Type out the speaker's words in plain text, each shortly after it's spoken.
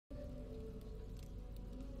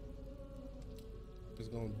It's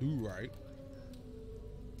gonna do right.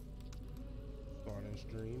 Starting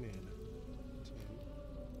stream in 10 seconds.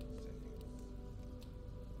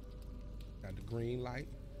 Got the green light.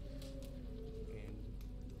 And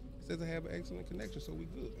it says I have an excellent connection, so we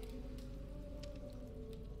good.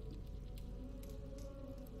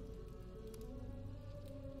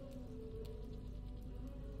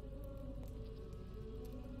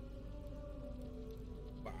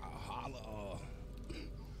 Valhalla.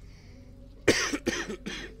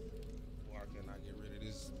 Why can't I get rid of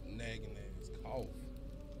this nagging ass cough?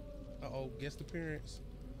 Uh-oh, guest appearance.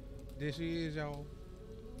 There she is, y'all.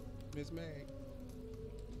 Miss Mag.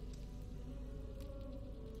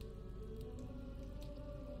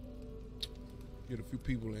 Get a few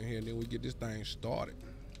people in here and then we get this thing started.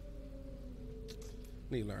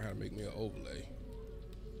 Need to learn how to make me an overlay.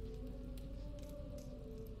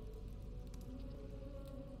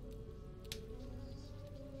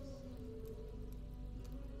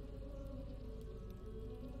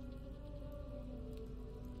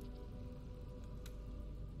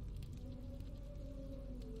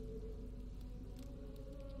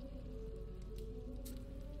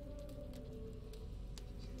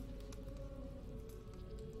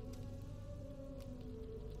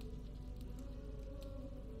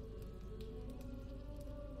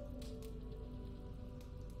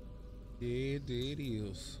 Yeah, there it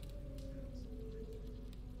is.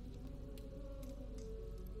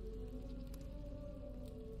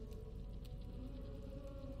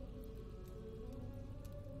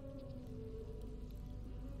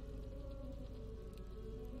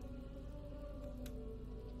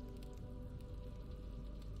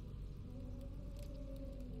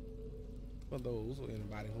 For those or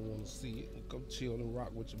anybody who want to see it, come chill and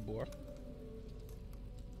rock with your boy.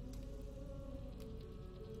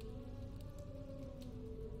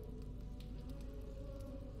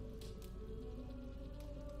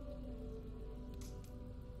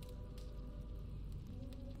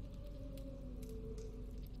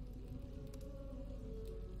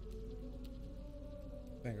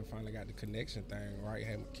 I think I finally got the connection thing right.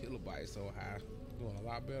 Had my kilobytes so high. Doing a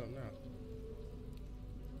lot better now.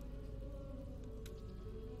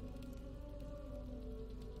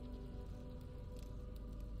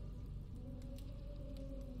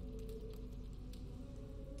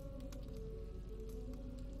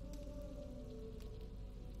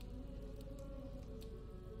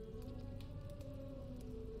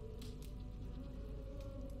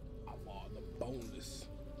 IVAR the boneless.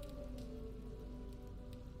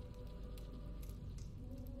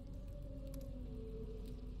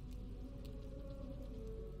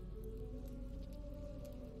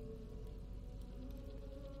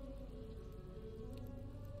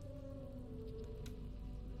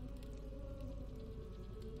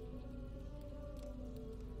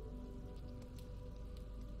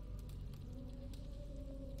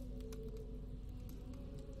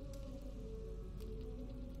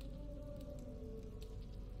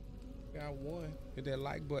 Got one. Hit that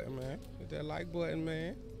like button, man. Hit that like button,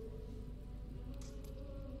 man.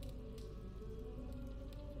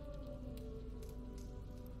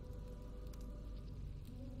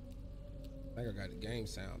 I think I got the game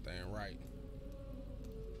sound thing right.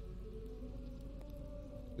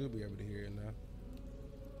 You'll be able to hear it now.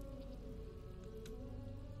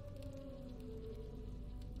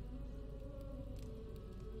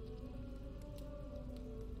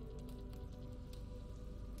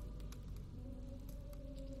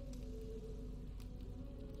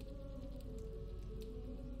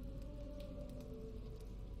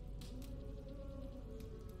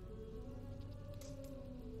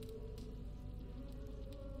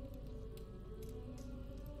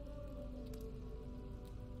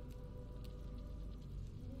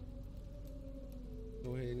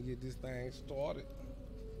 Go ahead and get this thing started.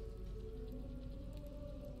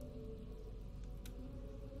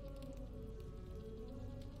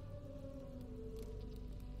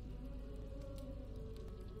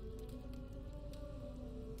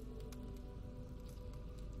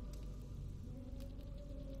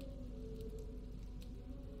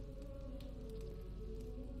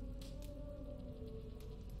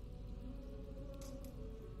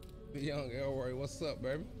 Young Elroy, what's up,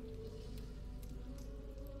 baby?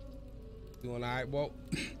 Doing all right, Walt?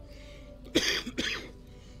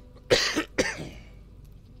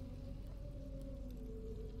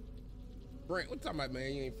 Brent, what talking about,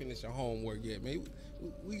 man? You ain't finished your homework yet, man.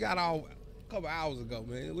 We got all a couple hours ago,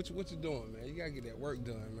 man. What you doing, man? You gotta get that work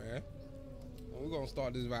done, man. We're gonna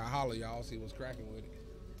start this Valhalla, y'all. See what's cracking with it.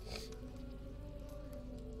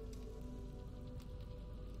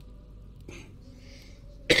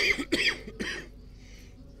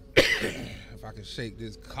 if I can shake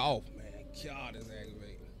this cough, man. God, it's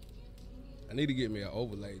aggravating. I need to get me an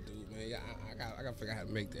overlay, dude, man. Yeah, I gotta figure out how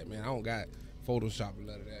to make that, man. I don't got Photoshop or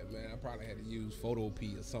none of that, man. I probably had to use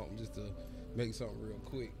Photopea or something just to make something real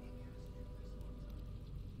quick.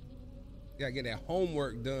 Gotta get that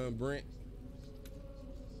homework done, Brent.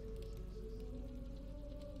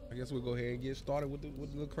 I guess we'll go ahead and get started with the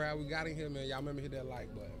little crowd we got in here, man. Y'all remember hit that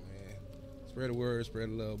like button, man. Spread the word, spread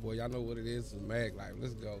the love, boy. Y'all know what it is. It's a mag life.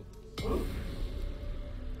 Let's go.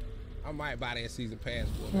 I might buy that season pass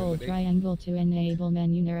for Hold triangle to enable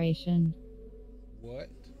menu narration. What?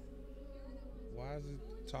 Why is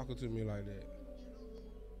it talking to me like that?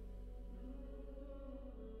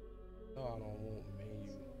 No, I don't want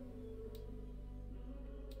menu.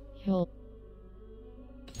 Hold.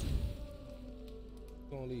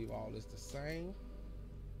 Gonna leave all this the same.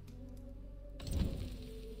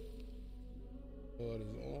 What is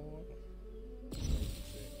on?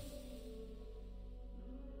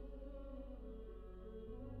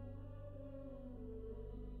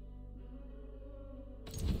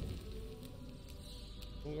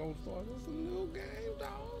 We're gonna start with some new game,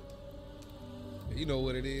 dog. You know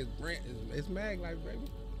what it is, Brent. It's mag life, baby.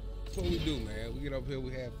 That's what we do, man. We get up here,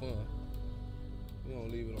 we have fun. We're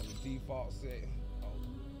gonna leave it on the default set.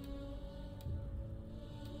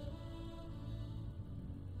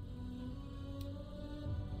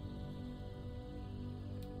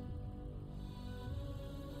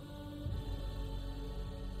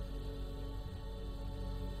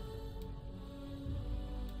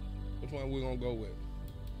 Which one we're gonna go with?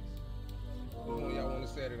 Which one y'all wanna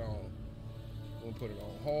set it on? We're gonna put it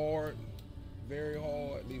on hard, very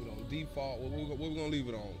hard, leave it on default. What we gonna leave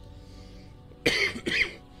it on?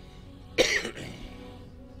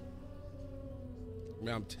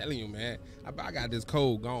 Man, I'm telling you, man. I got this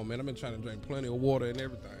cold gone, man. I've been trying to drink plenty of water and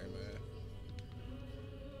everything, man.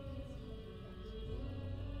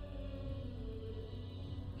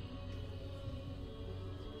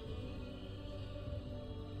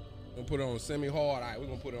 We're gonna put it on semi-hard. All right, we're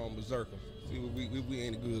gonna put it on berserker. See, we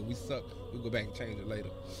ain't good. We suck. We'll go back and change it later.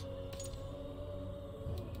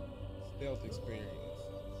 Stealth experience.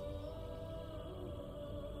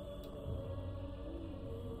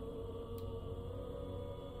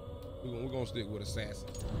 We're gonna stick with assassin.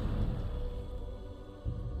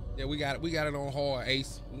 Yeah, we got it on hard,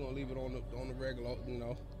 ace. We're gonna leave it on the regular, you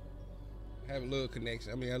know. Have a little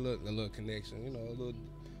connection. I mean, a little connection. You know,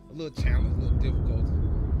 a little challenge, a little difficulty.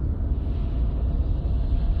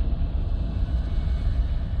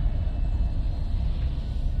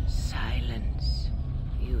 Silence,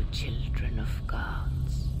 you children of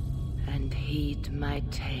gods, and heed my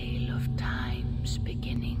tale of time's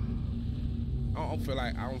beginning. I don't feel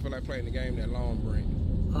like playing the game that long, Brent.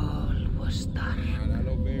 All was dark. I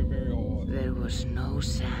know, very, very hard. There was no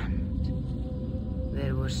sand.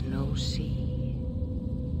 There was no sea.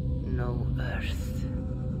 No earth,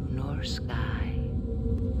 nor sky.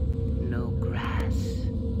 No grass,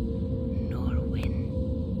 nor wind.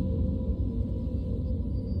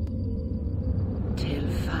 Till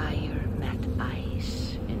fire met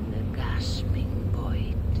ice in the gasping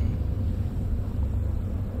void.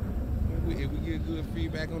 If we get good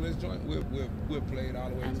feedback on this joint, we'll play it all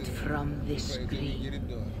the way and to the from this screen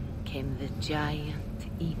screen came the giant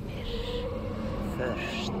Ymir,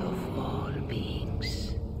 first of all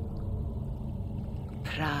beings.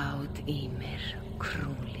 Proud Ymir,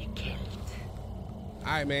 cruelly killed.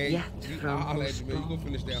 All right, man. Yet I'll from let you, man. You go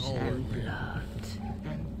finish that homework, and man. blood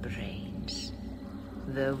and brains,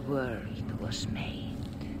 the world was made.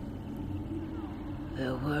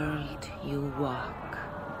 The world you walk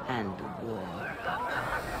and war upon.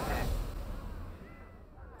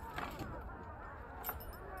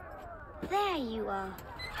 There you are.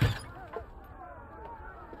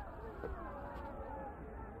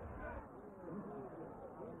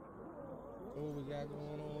 What we got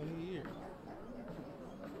going on here?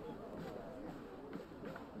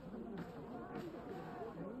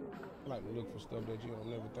 I like to look for stuff that you don't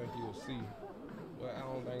never think you'll see. But I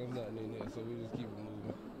don't think there's nothing in there, so we just keep it moving.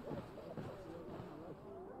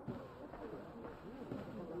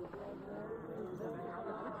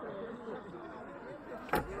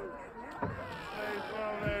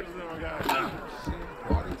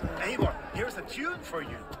 Eivor, here's a tune for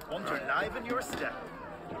you. Want to enliven your step.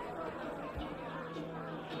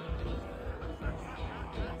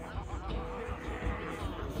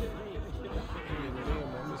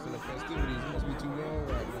 I'm missing the festivities. It must be too long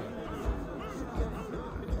right now.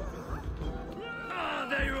 Ah,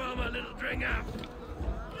 there you are, my little dringer.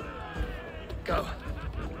 Go.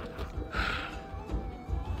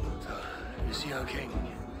 So, is he okay?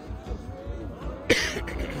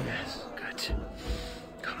 Yes, good.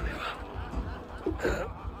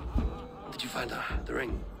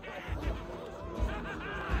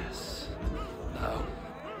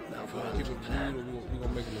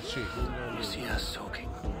 chick. What we gonna You do? see us soaking.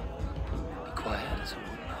 Be quiet as a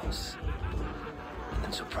wooden mouse. And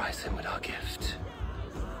then surprise him with our gift.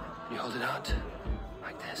 You hold it out,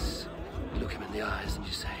 like this. You look him in the eyes and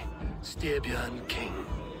you say, Styrbjörn King,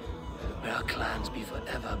 may our clans be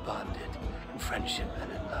forever bonded in friendship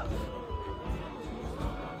and in love.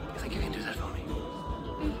 You think you can do that for me?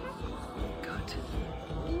 Good.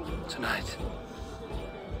 Tonight,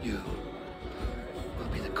 you will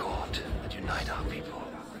be the cord that unite our people.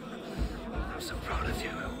 I'm so proud of you,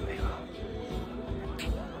 Eivor.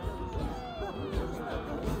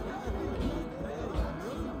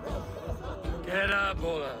 Get up,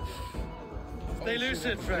 Olaf. Stay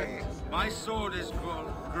lucid, friend. My sword is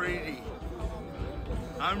grown greedy.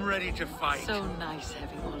 I'm ready to fight. So nice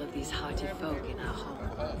having all of these hearty folk in our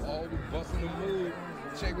home. All the busting the move.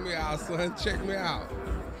 Check me out, son. Check me out.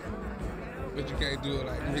 But you can't do it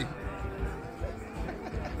like me.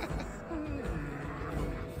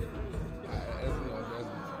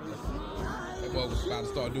 That boy was about to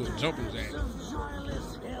start doing jumping jacks.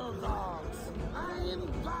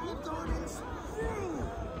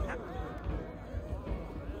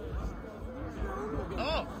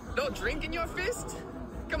 Oh, no drink in your fist?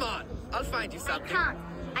 Come on, I'll find you I something. can't.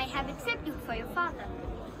 I have accepted for your father.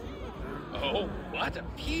 Oh, what a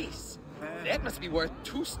piece. That must be worth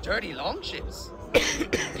 2 sturdy longships.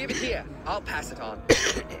 Give it here, I'll pass it on.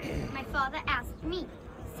 My father asked me,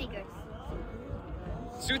 Sigurd.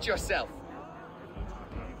 Suit yourself.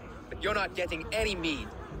 But you're not getting any mead.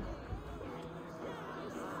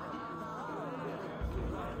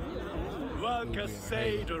 Valka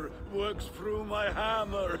Seder works through my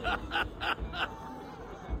hammer.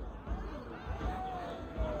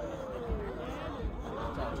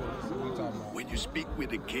 When you speak with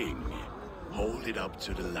the king, hold it up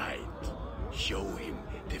to the light. Show him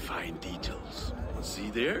the fine details. See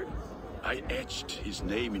there? I etched his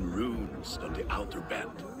name in runes on the outer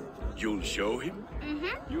band. You'll show him?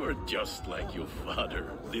 Mm-hmm. You are just like your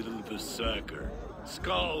father, little berserker.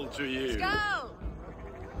 Skull to you. Skull!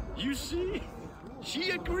 You see?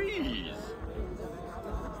 She agrees.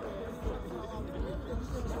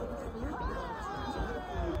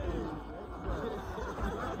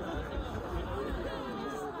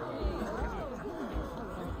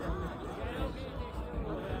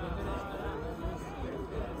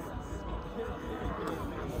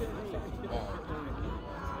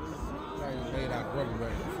 Made out of rubber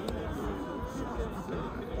bands.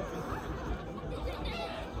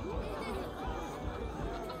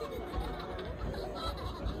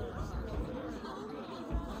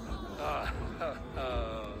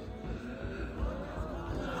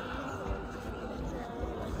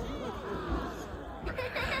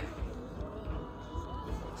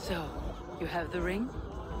 So, you have the ring?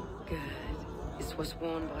 Good. This was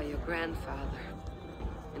worn by your grandfather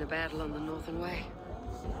in a battle on the Northern Way.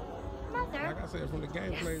 Mother, Like I said, from the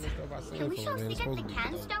gameplay and stuff I seen can we from show it, man, it's Sigurd supposed the to be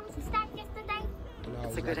can dope. stones we stacked yesterday? You know, That's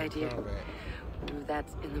it's a good like idea. combat. Do that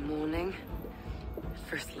in the morning.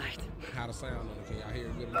 First light. How the sound on it? Can y'all hear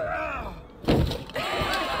it good enough?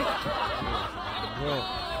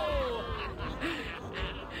 Well,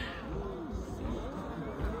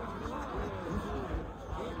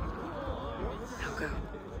 Now go.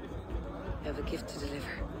 I have a gift to deliver.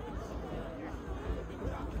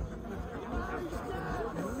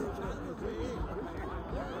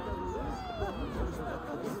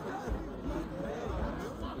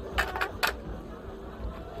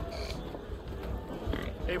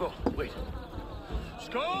 Eivor, wait.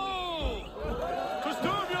 Skål! To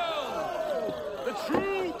Styrbjörn, the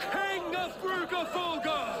true king of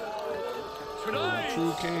Brugafulga! Tonight,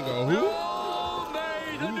 true king of we who? all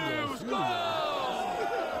made a new Skål!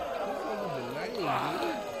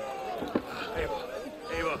 Eivor,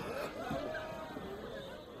 Eivor.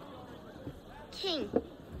 King,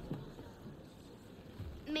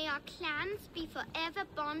 may our clans be forever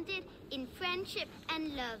bonded in friendship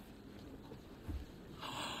and love.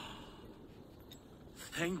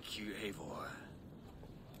 Thank you, Eivor.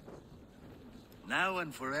 Now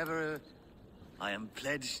and forever, I am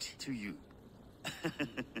pledged to you.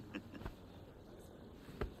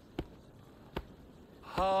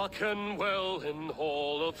 Hearken well in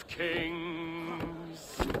Hall of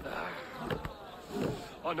Kings.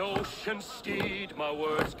 On ocean steed my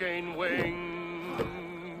words gain wings.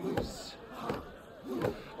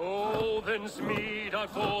 Odin's mead I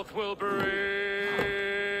forth will bring.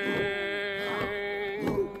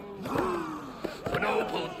 For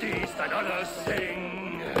noble deeds that others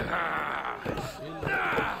sing.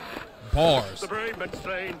 Bars. The brave men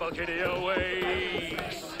slain, Valkyria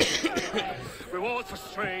waits. Rewards for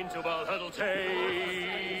strain to Valhalla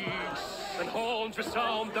takes. and horns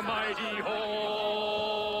resound the mighty horn.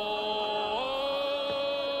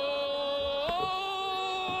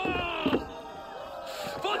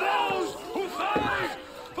 For those who fight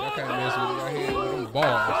for I can't mess with it right here with them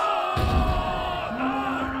bars.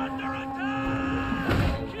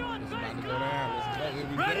 It's about to go down. Let's go. Here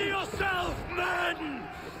we Ready go. yourself, men!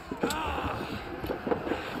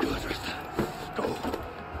 Good, Rista. Go.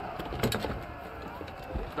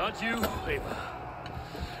 Not you, Ava.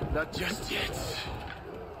 Not just yet.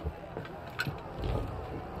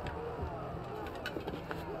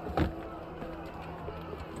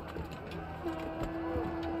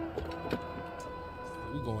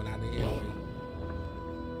 We going out the airway.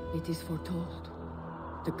 It is foretold.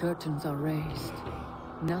 The curtains are raised.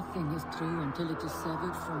 Nothing is true until it is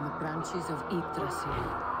severed from the branches of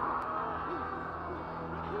Yggdrasil.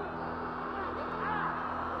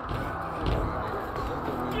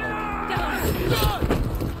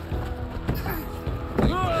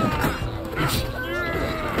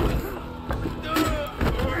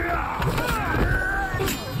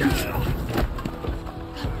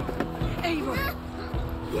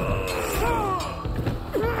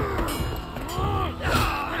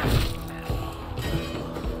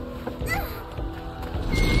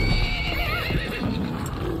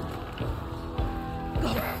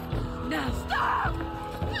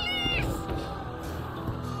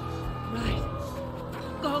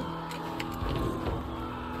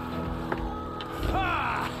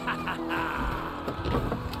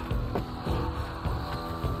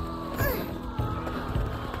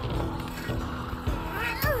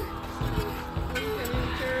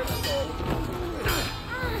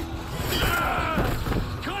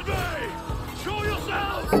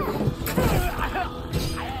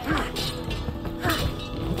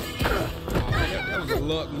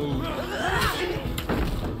 Luck move.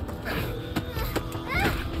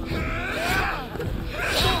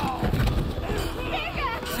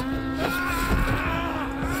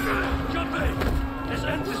 Dudley, let's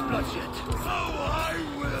end this bloodshed. Oh, I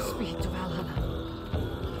will. Speed to Valhalla.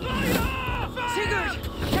 Sigurd,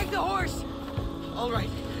 take the horse. All right,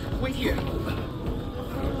 wait here.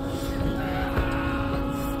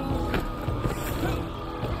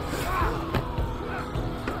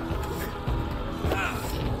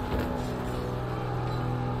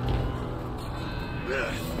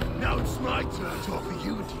 Now it's my turn to offer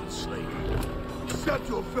you a deal, slave. Accept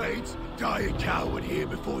your fate, die a coward here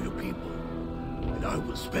before your people, and I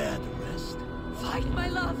will spare the rest. Fight, my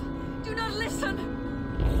love. Do not listen.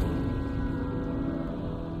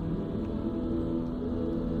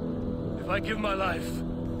 If I give my life,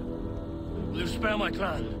 will you spare my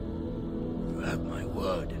clan? You have my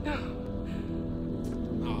word.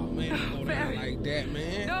 Oh man, don't go down like that,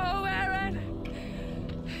 man. No, Aaron.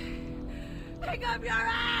 Pick up your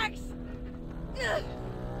axe.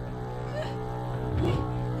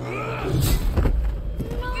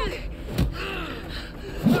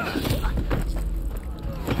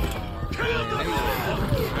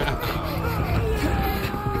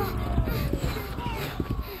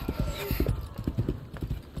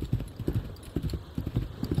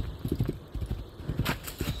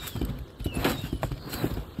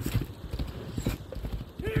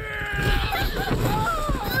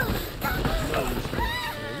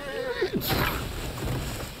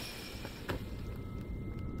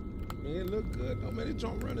 Man, it look good. No man, it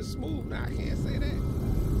jump running smooth. Now I can't say that.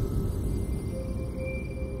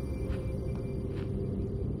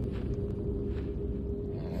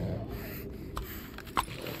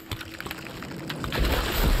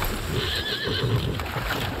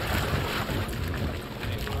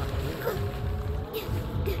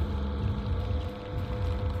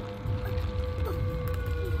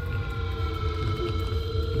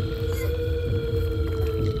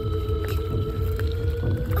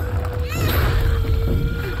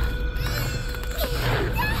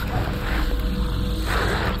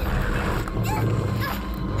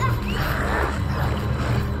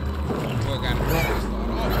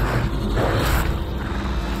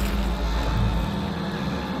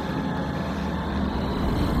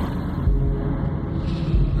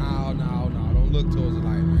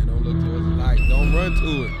 Run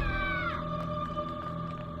to it.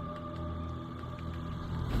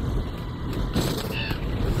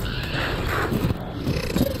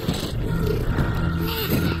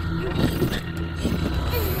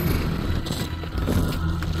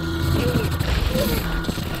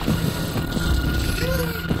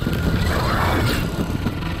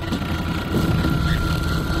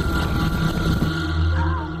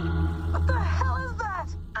 What the hell is that?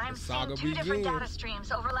 I'm saga seeing two different begins. data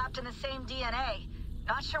streams overlapped in the same DNA.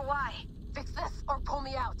 Not sure why. Fix this or pull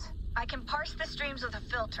me out. I can parse the streams with a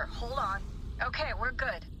filter. Hold on. Okay, we're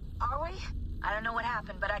good. Are we? I don't know what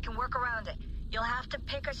happened, but I can work around it. You'll have to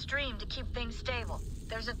pick a stream to keep things stable.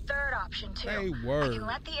 There's a third option, too. Hey, word. I can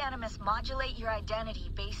let the Animus modulate your identity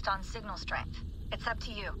based on signal strength. It's up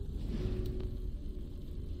to you.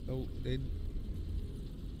 So,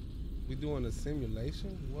 we doing a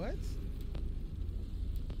simulation? What?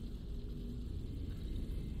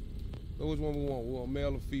 So which one we want? We want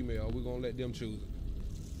male or female? We're gonna let them choose it.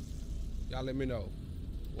 Y'all let me know.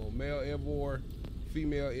 We want male Ivor,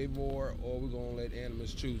 female Ivor, or we're gonna let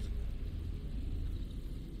Animus choose it.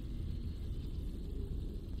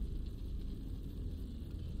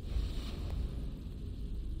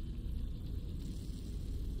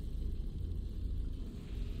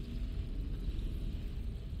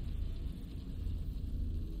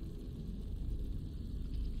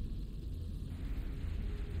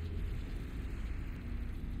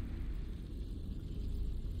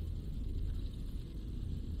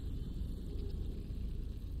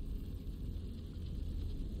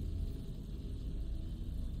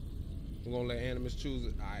 We're gonna let Animus choose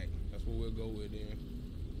it. Alright, that's what we'll go with then.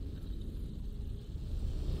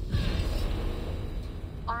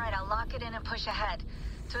 Alright, I'll lock it in and push ahead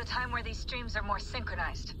to a time where these streams are more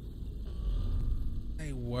synchronized.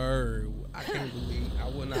 Hey, word. I can't believe I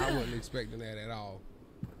wasn't expecting that at all.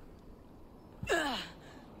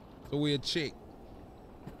 So we'll check.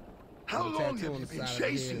 How long have you been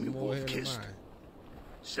chasing me, Wolf-Kissed?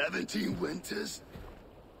 17 winters?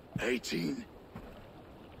 18?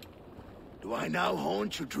 Do I now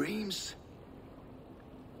haunt your dreams?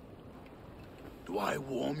 Do I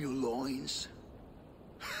warm your loins?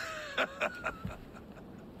 Man,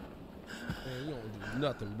 you don't do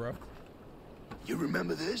nothing, bro. You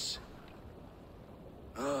remember this?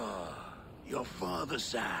 Ah, your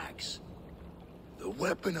father's axe. The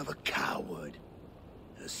weapon of a coward.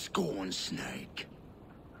 A scorned snake.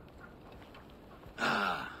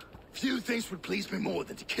 Ah, few things would please me more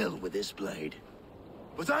than to kill with this blade.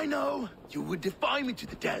 But I know you would defy me to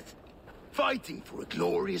the death, fighting for a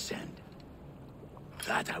glorious end.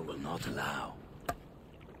 That I will not allow.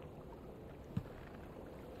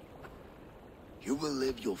 You will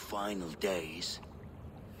live your final days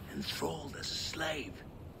enthralled as a slave,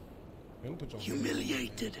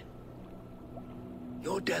 humiliated.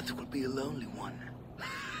 Your death will be a lonely one.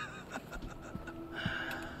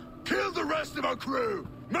 Kill the rest of our crew!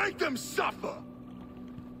 Make them suffer!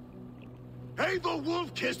 Eivor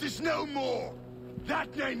Wolf-Kissed is no more!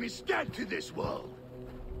 That name is dead to this world!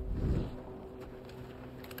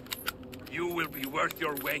 You will be worth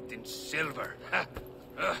your weight in silver.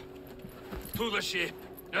 To the ship.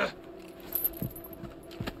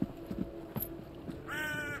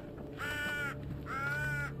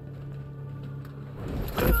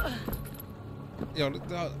 Yo,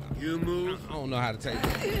 you move. I don't know how to take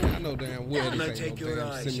it. I know damn well this ain't no damn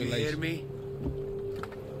eyes, simulation. You hear me?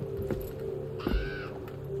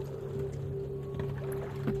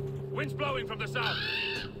 Wind's blowing from the south.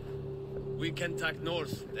 We can tack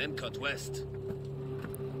north, then cut west.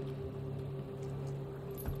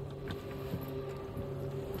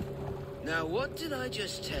 Now, what did I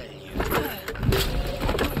just tell you?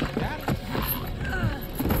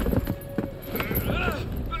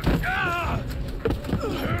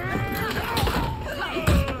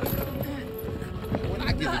 When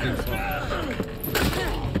I get to do something.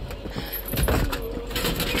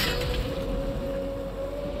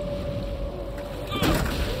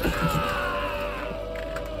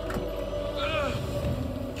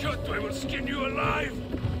 Dudley will skin you alive.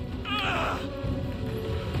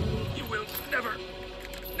 You will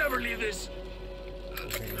never leave this.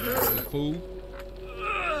 Fool.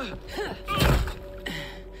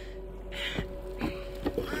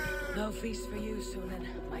 No feast for you, Sunan.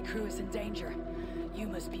 My crew is in danger. You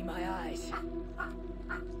must be my eyes.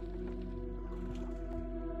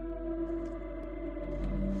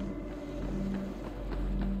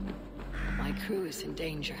 My crew is in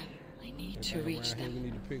danger. I need to reach them. We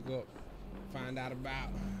need to pick up, find out about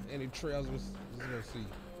any trails. Let's go see.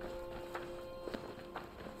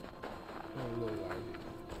 Don't look like it.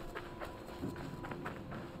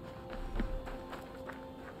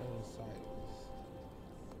 On site.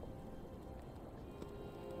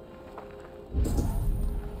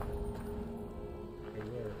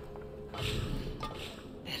 Better.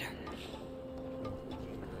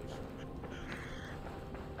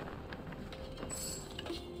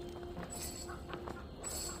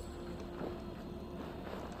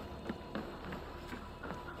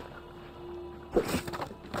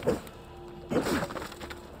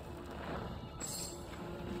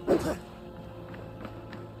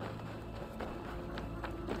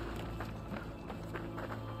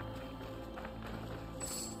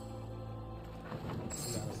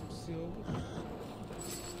 silver.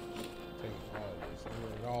 Take all this. I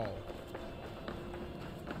want it all.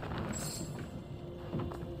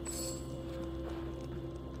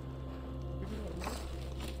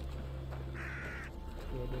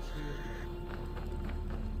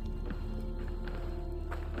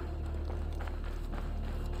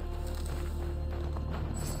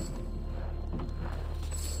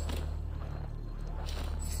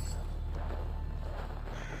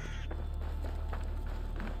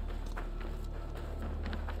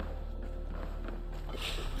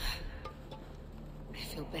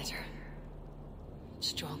 Better.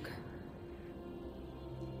 Stronger.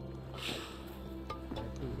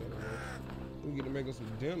 We get to make us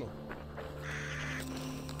some dinner.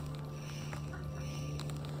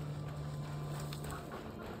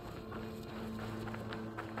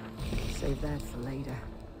 Save that for later.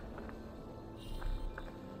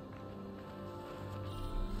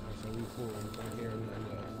 So we full. We can't hear nothing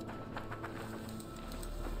else.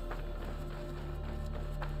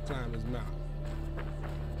 Time is now.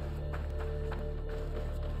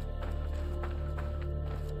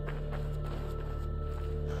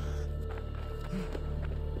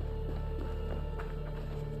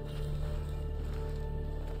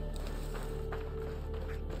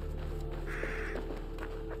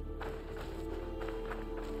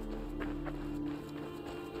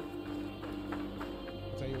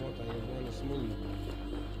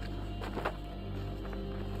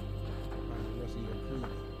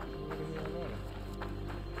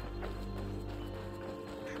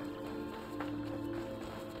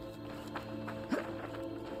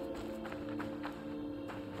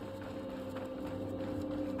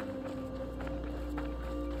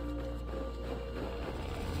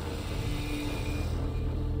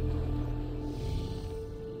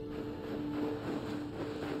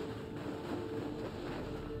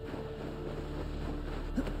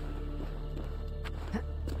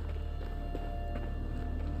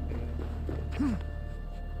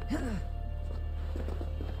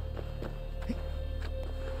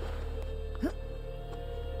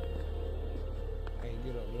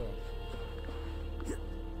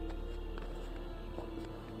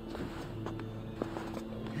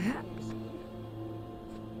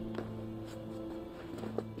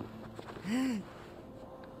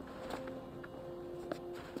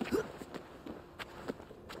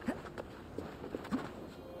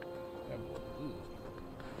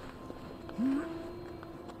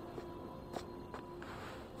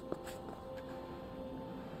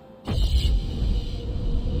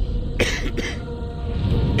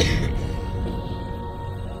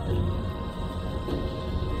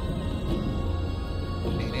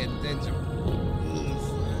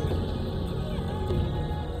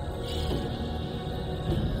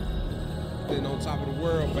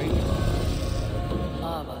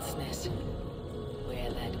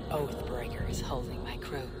 Holding my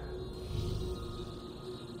crew.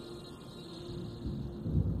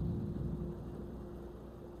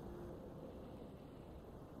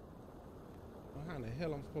 Well, how in the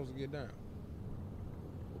hell I'm supposed to get down?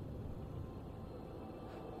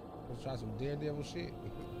 Let's try some Daredevil shit.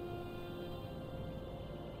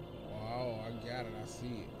 Oh, I got it. I see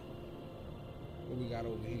it. What we got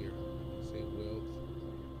over here? Say wealth,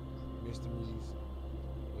 mysteries,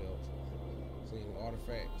 wealth, seeing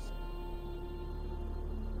artifacts.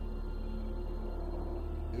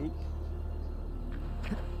 Nope.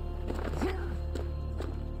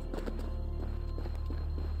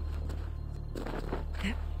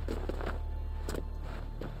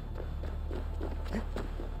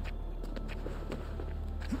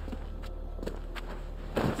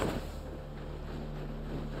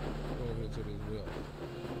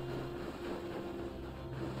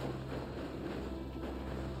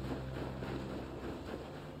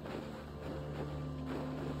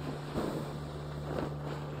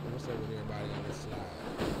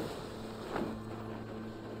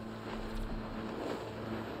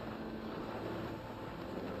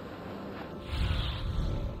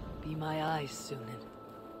 My eyes soon.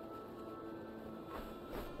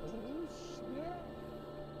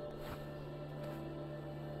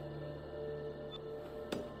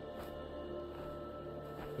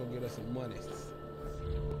 Go get us some money.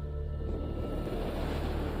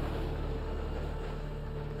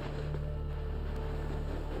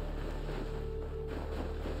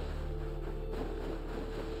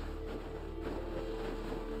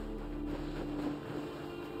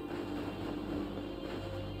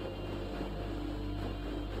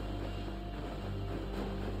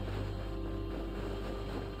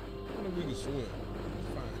 We can swim. Let's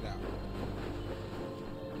find out.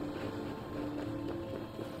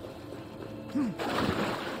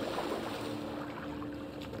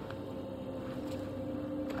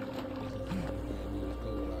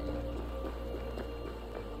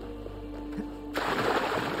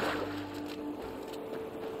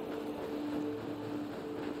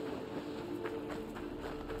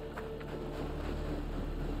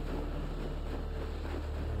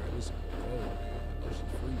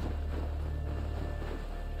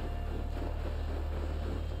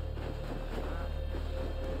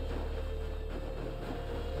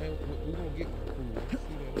 get my crew.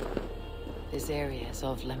 See that? This area is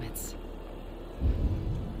off limits. We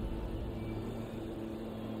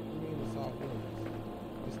mean it's off limits.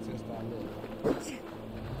 Let's test our luck.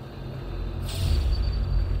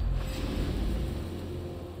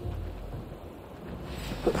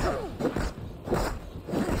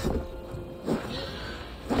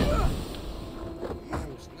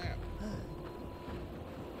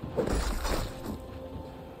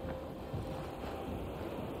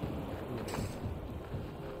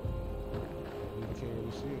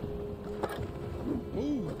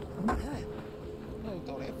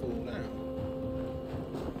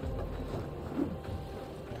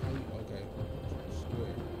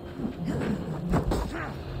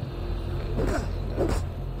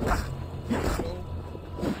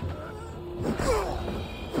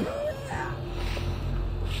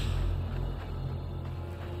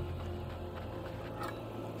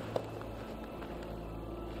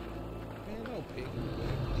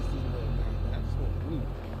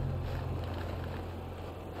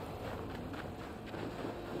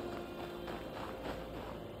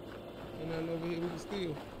 Over here we can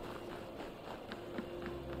steal.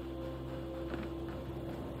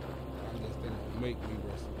 I guess they gonna make me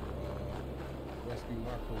rescue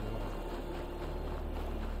my crew.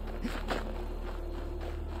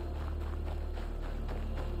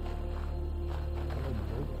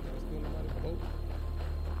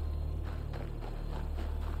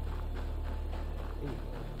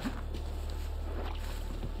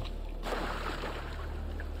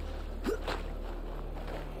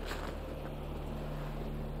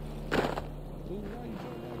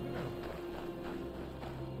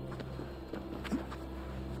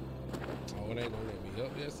 They gonna let me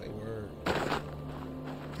up there, say word.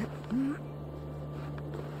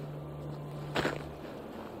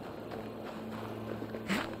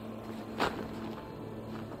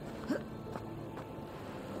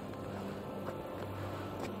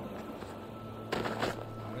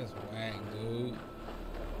 Oh, that's whack, dude.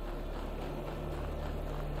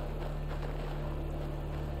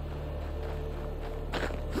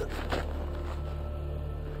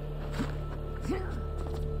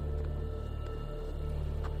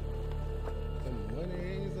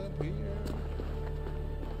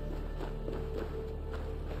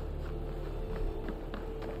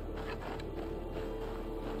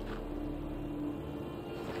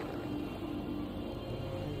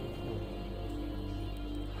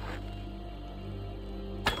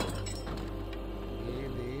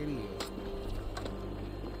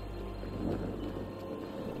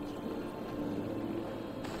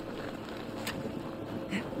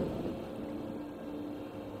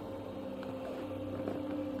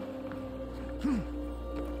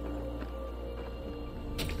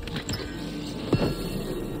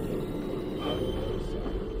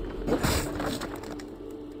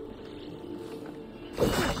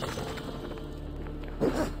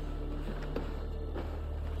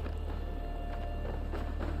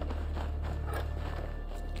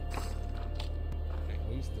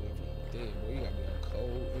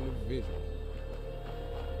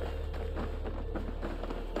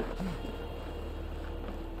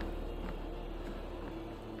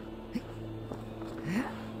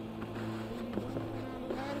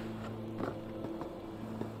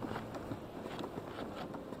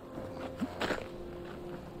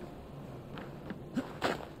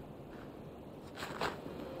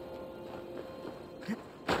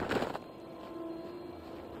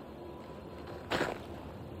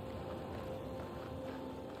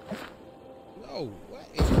 Oh, what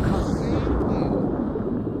is this?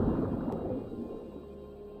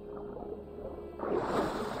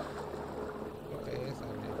 Okay, that's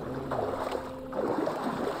out there.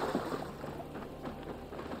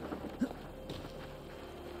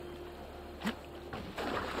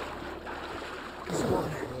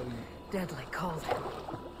 Dudley called him.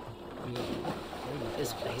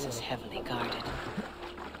 This place is heavily guarded.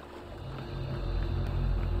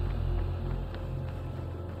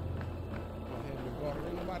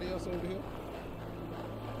 Anybody else over here?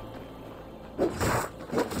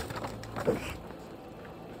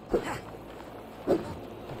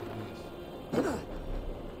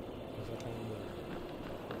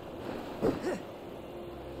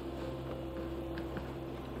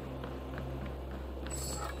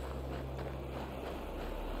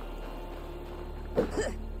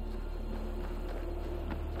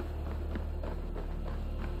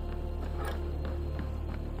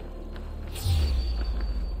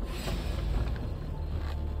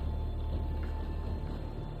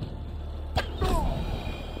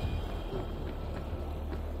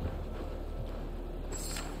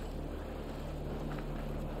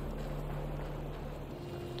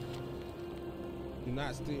 Do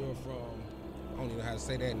not steal from, I don't even know how to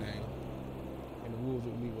say that name. And the wolves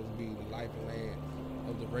with me was be the life and land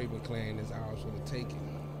of the Raven clan is ours for the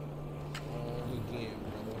taking. All again,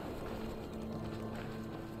 brother.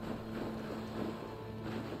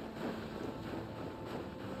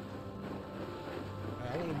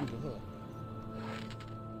 I want to be the hook.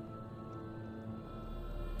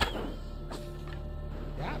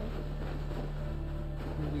 Got him.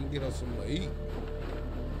 We can get us some to eat.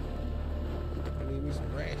 I need me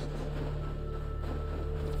some rations.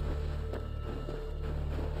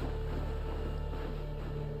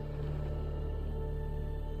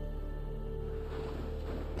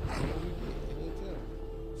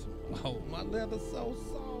 Oh, my leather's so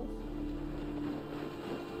soft.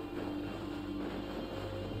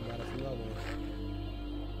 We got us another one.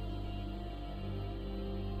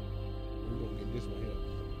 We're gonna get this one here.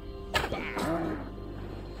 Bow.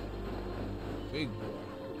 Big boy.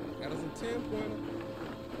 Got us a 10-pointer.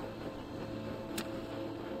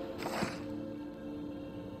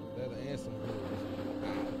 Leather and some blues.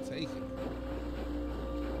 I'll take it.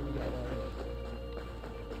 What we got right here?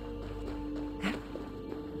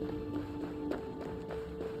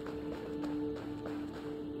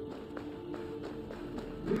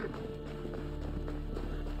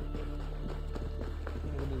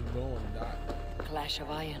 Clash of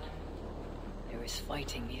iron. There is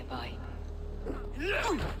fighting nearby.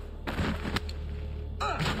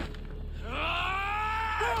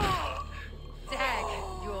 Dag,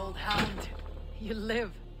 you old hound. You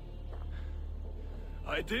live.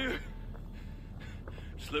 I do.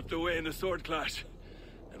 Slipped away in a sword clash.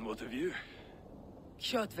 And what of you?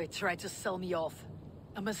 Kjotve tried to sell me off.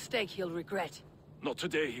 A mistake he'll regret. Not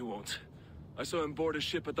today, he won't. I saw him board a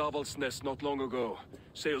ship at Avaldsnes not long ago.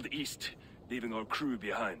 Sailed east, leaving our crew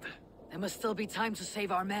behind. There must still be time to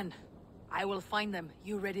save our men. I will find them.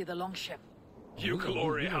 You ready the longship. You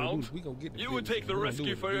glory hound! You would take the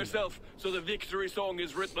rescue for yourself, so the victory song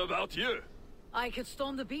is written about you. I could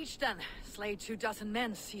storm the beach then, slay 24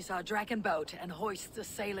 men, seize our dragon boat, and hoist the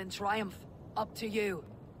sail in triumph. Up to you.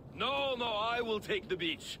 No, I will take the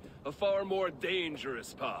beach. A far more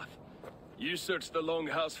dangerous path. You search the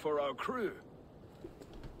longhouse for our crew.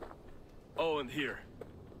 Oh, and here.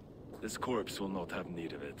 This corpse will not have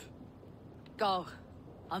need of it. Go.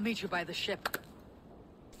 I'll meet you by the ship.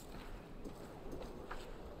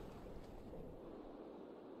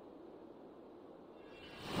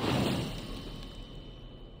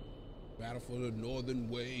 Battle for the Northern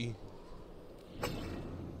Way.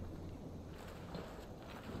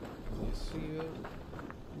 This shield.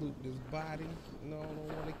 Loot this body. No, I don't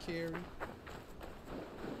want to carry.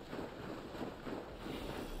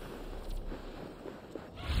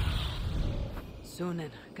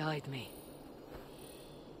 Sunan, guide me.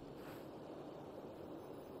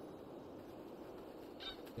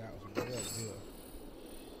 That was real good.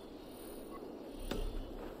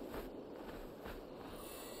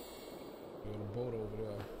 There's a boat over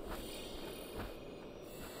there.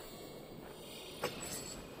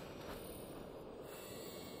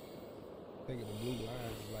 I think the blue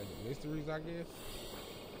lines is like the mysteries, I guess.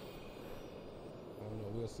 I don't know,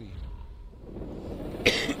 we'll see.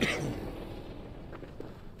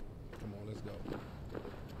 Come on, let's go.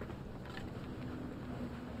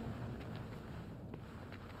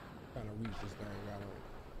 Trying to reach this thing out on.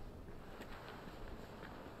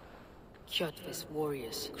 Kjotve's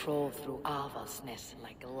warriors crawl through Avaldsnes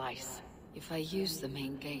like lice. If I use the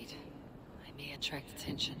main gate, I may attract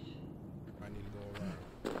attention. I need to go around.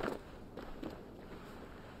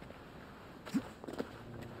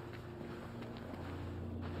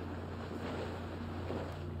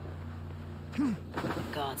 The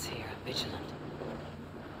guards here are vigilant.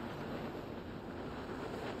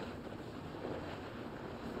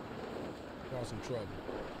 Cause some trouble.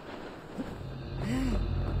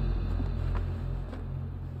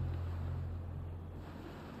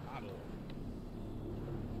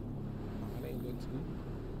 That ain't good too.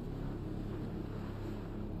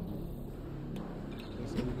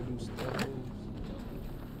 Let's see if we can do stuff.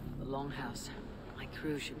 The longhouse. My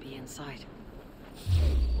crew should be inside.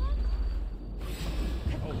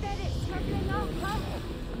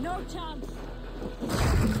 No chance.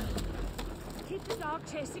 Keep the dog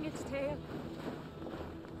chasing its tail.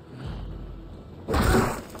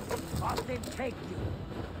 Off they take you.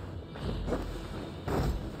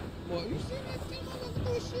 Well, you see that thing on the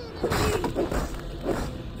bullshit?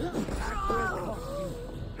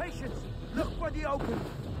 Patience. Look for the open.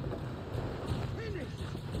 Finish.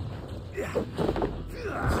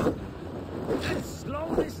 Slow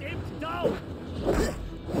this imp down.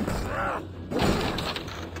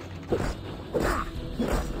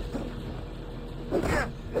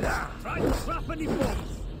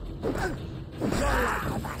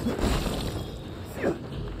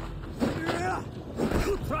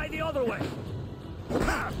 try the other way. Oh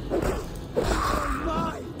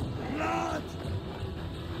my blood!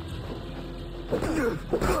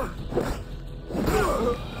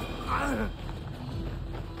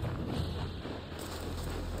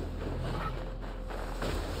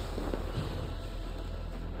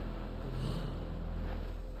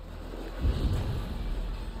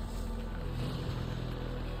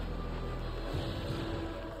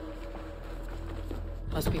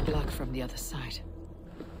 Must be black from the other side.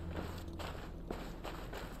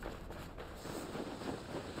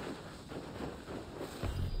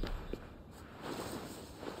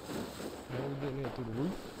 How we getting in through the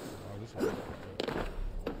roof? Oh, this way.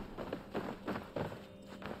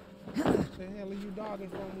 What the hell are you dodging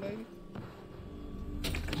from, lady?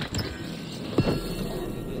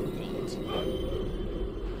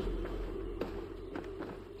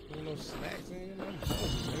 Ain't no snacks in there.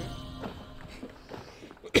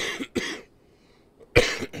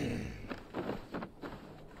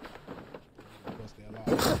 What's that law?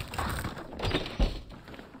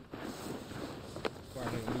 Go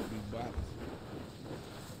ahead and loot these bottles.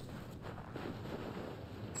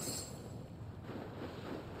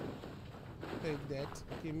 Take that.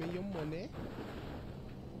 Give me your money.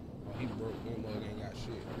 Oh, he broke. That mug ain't got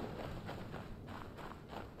shit.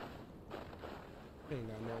 He ain't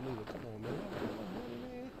got nothing either. Come on, man. Y'all got no money,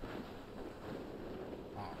 man.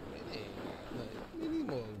 Oh, man, they ain't got nothing. Man, these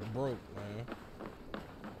mugs broke, man.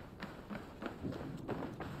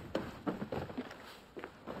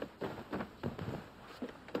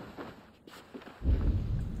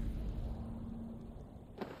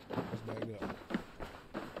 What's back there?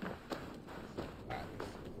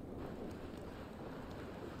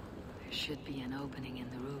 There should be an opening in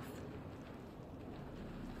the roof.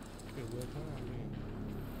 Okay, well time, man.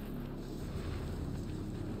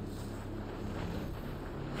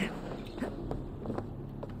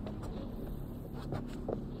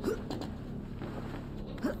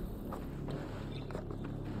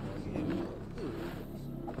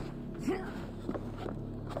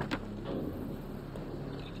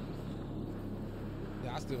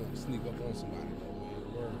 Yeah, I still want to sneak up on somebody though, man.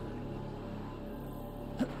 Word.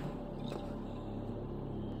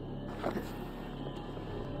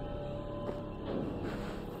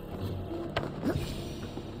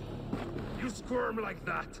 You squirm like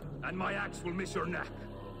that, and my axe will miss your neck.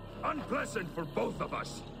 Unpleasant for both of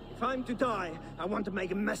us. If I'm to die, I want to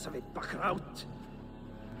make a mess of it, Buckraut.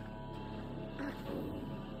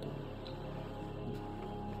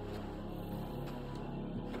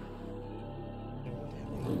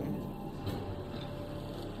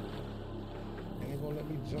 Ain't gonna let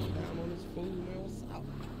me jump down on this fool, man. What's up?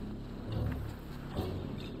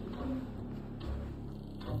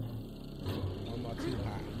 I'm not too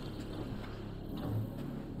high.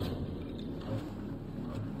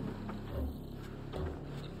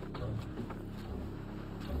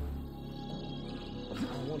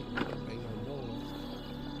 I want to make no noise.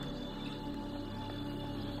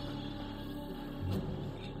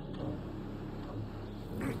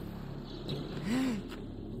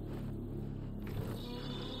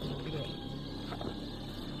 Get up.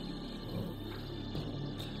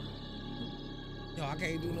 Yo, I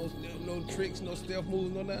can't do no tricks, no stealth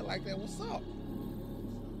moves, no nothing like that. What's up?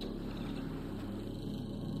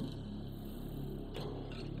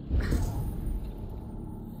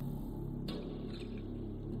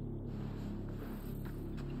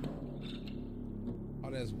 Oh,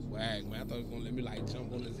 that's wag, man. I thought it was gonna let me like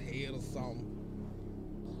jump on his head or something.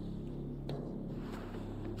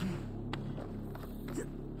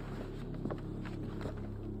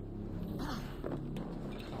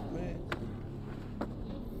 Oh man.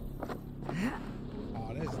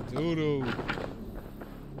 Oh, that's doo-doo.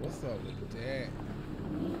 What's up with that?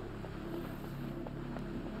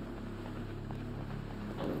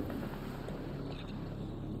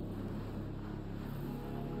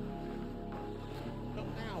 Come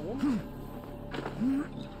down, woman.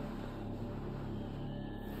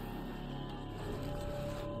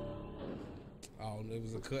 Oh, it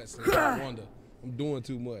was a cutscene. I wonder. I'm doing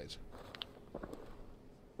too much.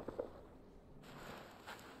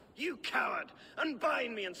 You coward!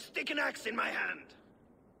 Unbind me and stick an axe in my hand!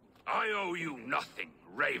 I owe you nothing,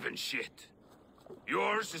 raven shit.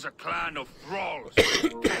 Yours is a clan of thralls,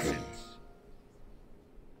 peasants.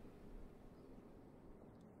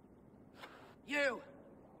 You!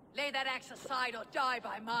 Lay that axe aside or die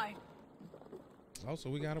by mine. Oh,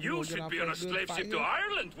 so we gotta You should be on a slave ship to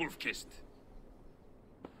Ireland, Wolf-Kissed.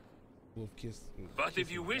 Wolf-Kissed. But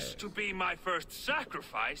if you wish to be my first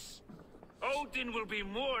sacrifice, Odin will be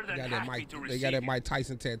more than happy to receive They got that Mike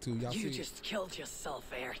Tyson tattoo. Y'all see You it? just killed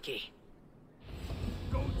yourself, Erky.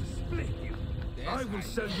 Go I will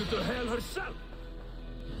sell you to hell herself.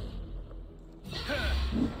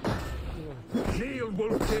 Kneel,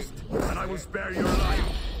 wolf-kissed, and I will spare your life.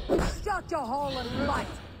 Shut your hole and fight.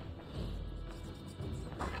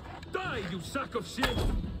 Die, you sack of shit.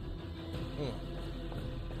 Come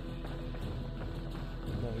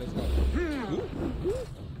on, let's go.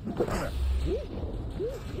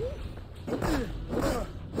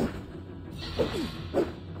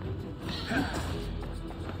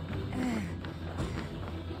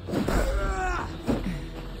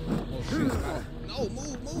 Oh shit! No,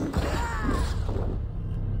 move.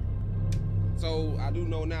 So I do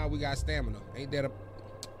know now we got stamina. Ain't that a? All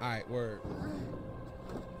right, word.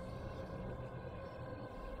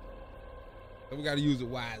 So we gotta use it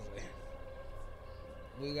wisely.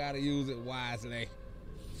 We gotta use it wisely.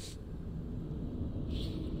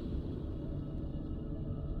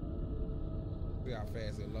 See how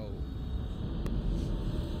fast it loads.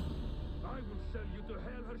 I will sell you to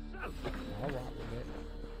hell herself. I'll rock with that.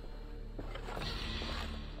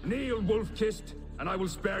 Kneel, wolf-kissed, and I will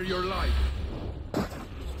spare your life.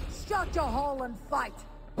 Shut your hole and fight.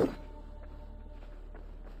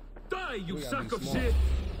 Die, you We gotta sack be of smart. shit.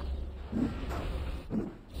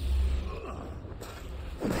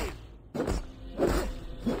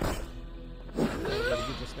 To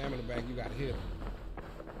get your stamina back, you gotta hit him.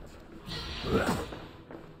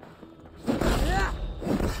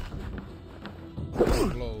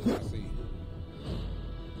 Blows, I see.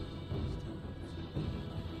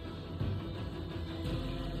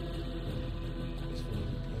 This fool is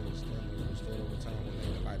playing stamina restored over time when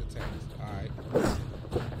they light attacks. Alright.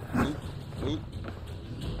 Oop.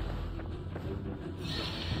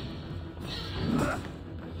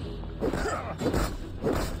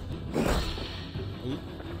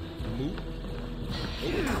 Move.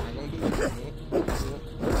 Nope, not gonna do it.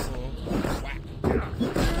 Whack.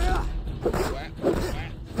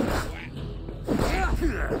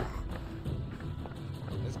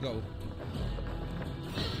 Let's go.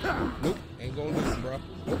 Nope, ain't gonna do it, bro.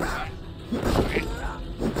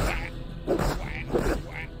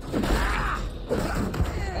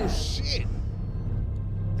 Oh shit!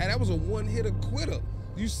 Hey, that was a one-hitter quitter.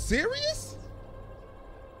 You serious?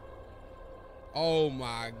 Oh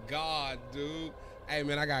my God, dude. Hey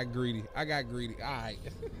man, I got greedy. All right.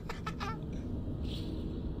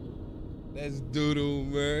 That's doo-doo,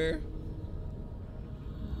 man.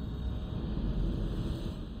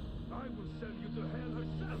 I will sell you to hell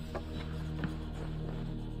herself.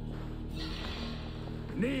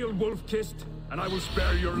 Kneel, wolf-kissed, and I will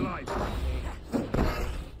spare your life.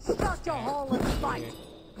 Shut your hole and fight.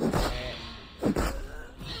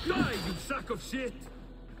 Die, you sack of shit.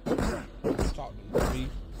 Talk to me.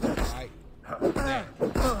 Like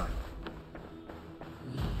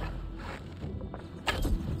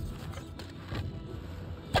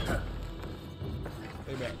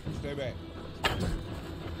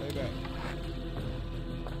that.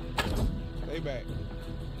 Stay back.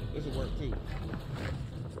 This will work too.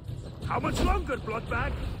 How much longer,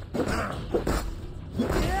 bloodbag?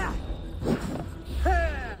 Yeah.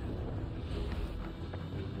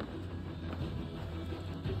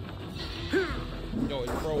 Yo, it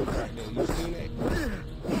froze right there. You seen that?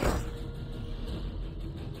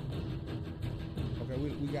 Okay,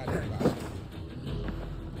 we got that guy.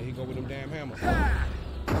 There he go with them damn hammers.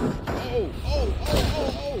 Oh.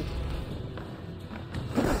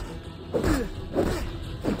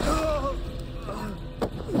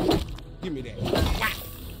 Give me that.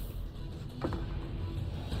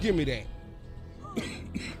 Give me that.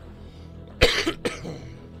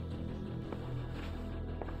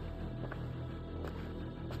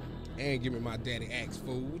 And give me my daddy axe,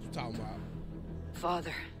 fool. What you talking about?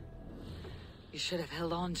 Father, you should have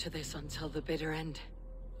held on to this until the bitter end.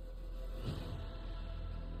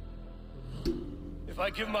 If I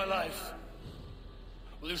give my life,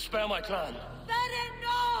 will you spare my clan? Bennett,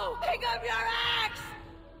 no! Pick up your axe!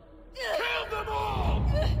 Kill them all!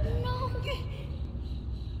 No.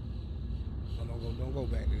 Don't go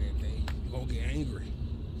back to that thing. You're gonna get angry.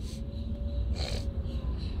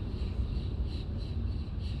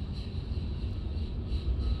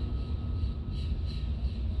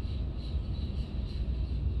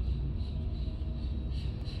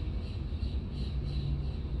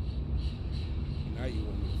 Now you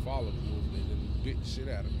want me to follow the movement and bit the shit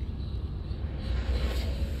out of me.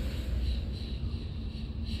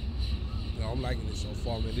 No, I'm liking it so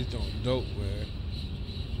far, man. This joint dope, man.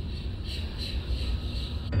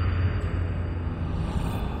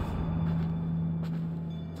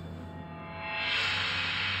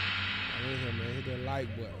 I'm in here, man. Hit that like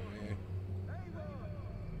button, man.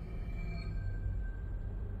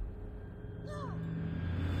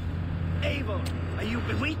 Eivor, are you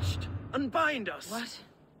bewitched? Unbind us. What?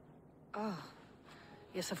 Oh.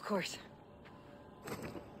 Yes, of course. So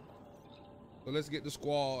let's get the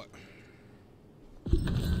squad.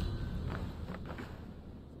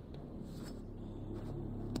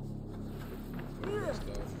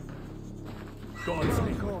 God's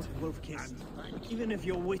God, Wolfkin. Even if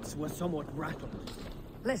your wits were somewhat rattled.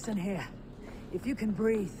 Listen here. If you can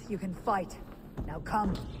breathe, you can fight. Now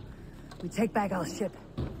come. We take back our ship.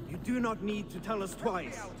 You do not need to tell us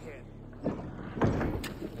twice.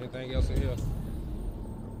 Anything else in here?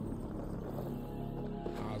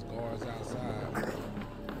 Ours guards outside.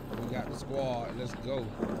 We got the squad. Let's go.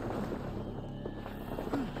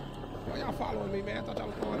 Why y'all following me, man? I thought y'all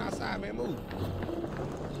was going outside, man. Move.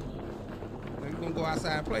 If you're gonna go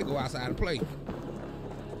outside and play, go outside and play.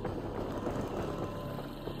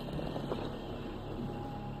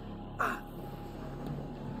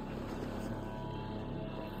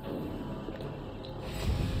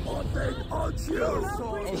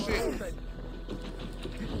 Oh shit.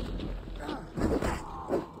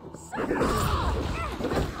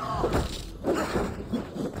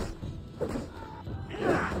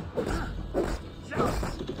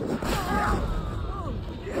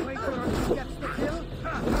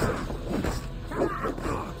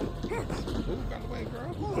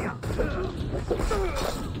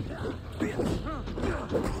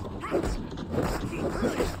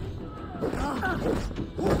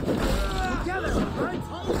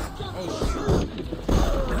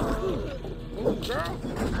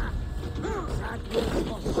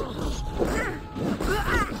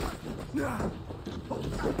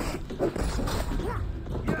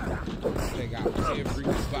 Take out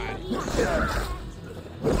everybody.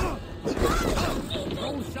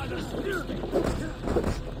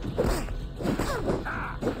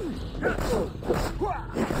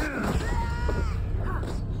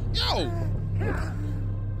 Yo!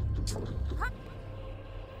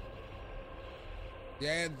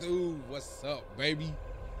 Yeah, dude, what's up, baby?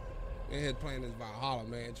 In here playing this Valhalla,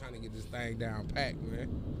 man, trying to get this thing down packed, man.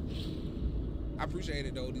 I appreciate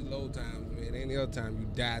it though, these load times, man. Any other time you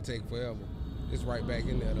die, take forever. It's right back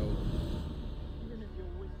in there though.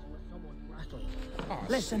 Oh,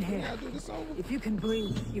 Listen shit, here. we gotta do this over? If you can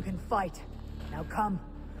breathe, you can fight. Now come.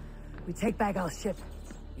 We take back our ship.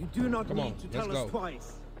 You do not Come need on, to let's tell go. us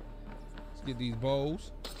twice. Let's get these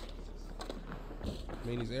bows. I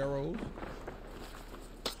mean these arrows.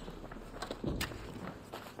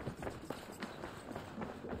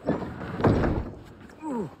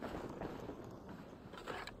 Ooh.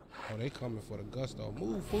 Oh, they coming for the gusto.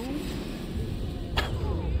 Move, fool.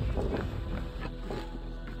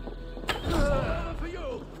 For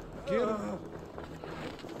you. Get him.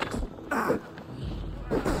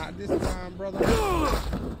 Not this time, brother.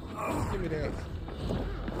 Give me that.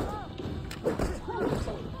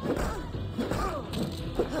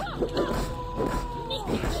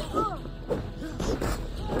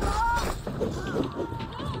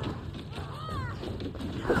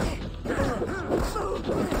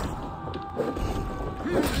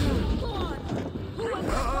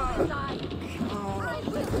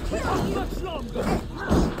 Much longer.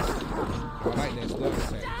 I like that stuff.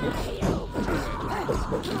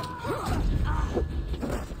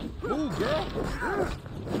 Move, girl.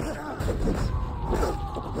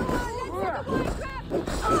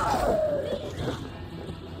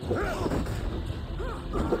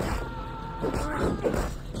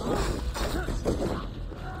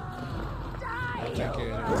 I'll take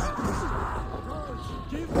care of that.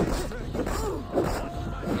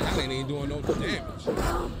 Y'all ain't even doing no damage.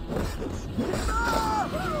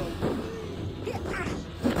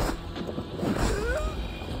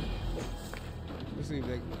 Let's see if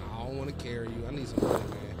they. I don't want to carry you. I need some money,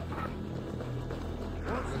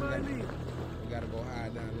 man. We gotta go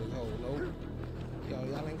hide down this hole. Nope. Yo,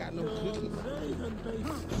 y'all ain't got no cookies.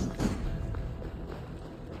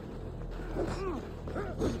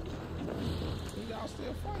 Y'all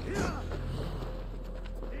still fighting?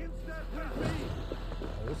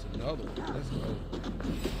 Oh, it's another one. Let's go.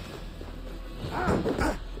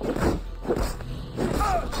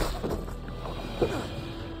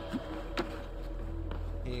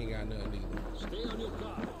 He ain't got nothing either. Stay on your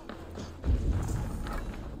guard.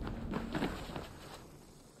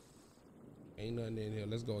 Ain't nothing in here.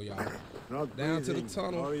 Let's go, y'all. Not Down to the breathing.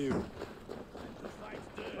 tunnel. How are you?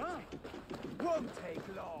 Won't take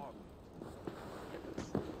long.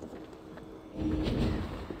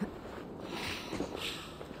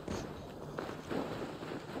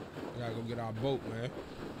 We gotta go get our boat, man.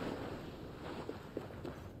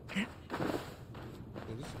 Yeah,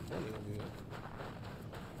 there's some money over here.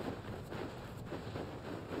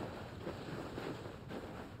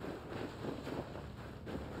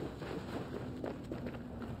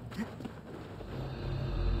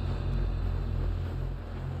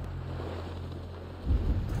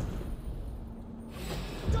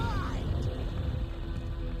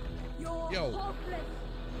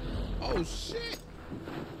 Oh shit!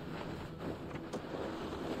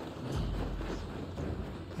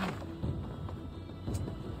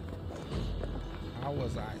 How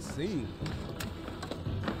was I seen?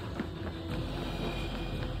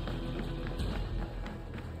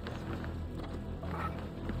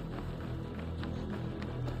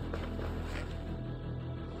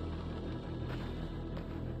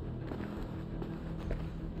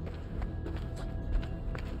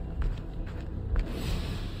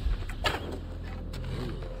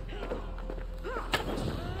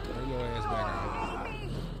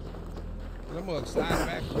 Slide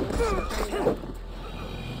back.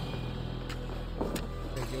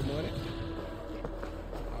 Take your money.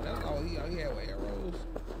 Oh, that's all he had with arrows.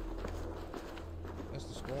 That's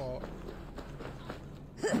the squad.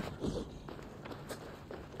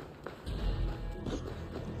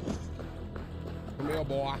 Come here,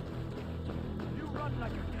 boy. You run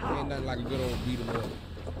like a cow. Ain't nothing like a good old beat 'em up.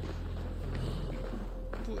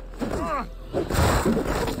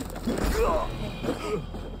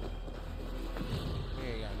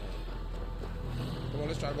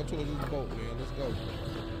 Let's try to go towards this boat, man. Let's go.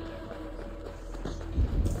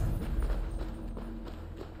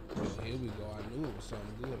 Oh, here we go. I knew it was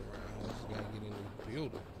something good around here. Just gotta get in this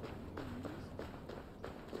building.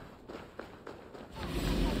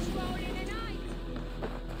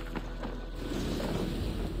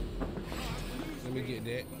 Let me get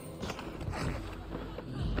that.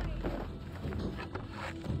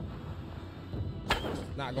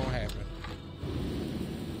 Not gonna happen.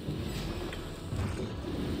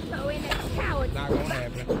 Not gonna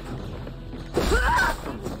happen.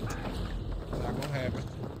 Not gonna happen.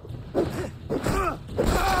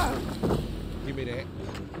 Give me that.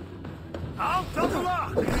 I'll double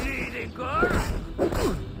up. Eating good.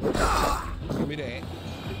 Give me that.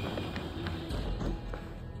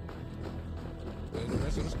 There's the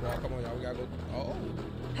rest of the squad. Come on, y'all. We gotta go. Oh,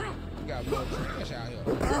 we got more trash out here.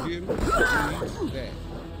 Give me that.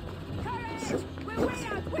 Courage! We're way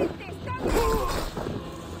out with this.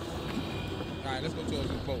 Alright, let's go towards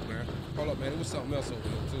this boat, man. Hold up, man. There was something else over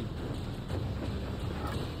here, too.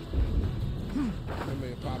 That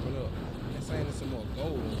man popping up. They're saying there's some more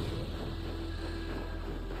gold over here.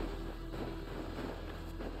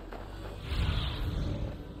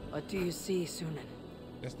 What do you see, Sunan?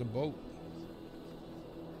 That's the boat.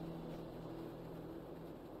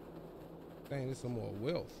 Dang, there's some more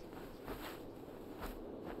wealth.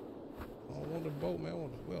 I don't want the boat, man. I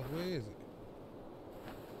want the wealth. Where is it?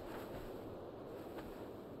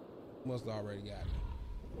 Must have already got it.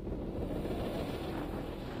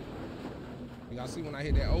 Y'all see when I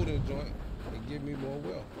hit that Odin joint, it give me more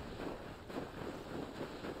wealth.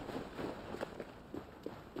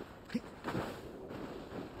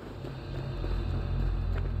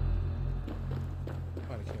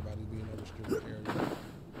 Nobody care about this being a restricted area.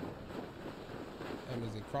 That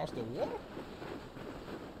means it crossed the water?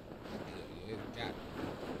 Yeah, it got it.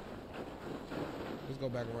 Let's go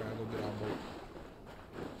back around and go get our boat.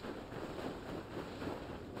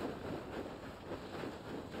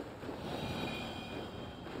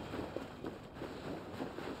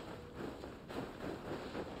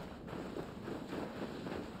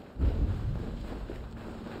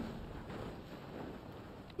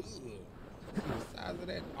 Of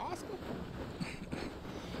that Oscar?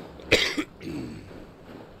 I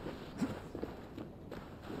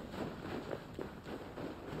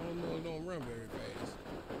don't run very fast.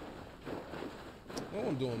 What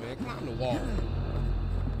I'm doing, man? Climb the wall.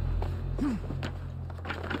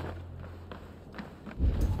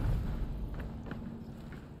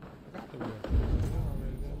 I got the wheel.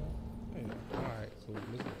 Yeah. All right, so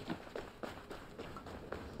let's go.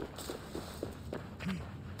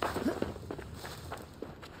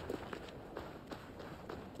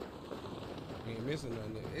 Missing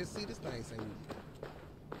nothing there. See, this thing saying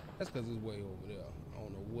that's because it's way over there. I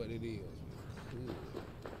don't know what it is. Ooh.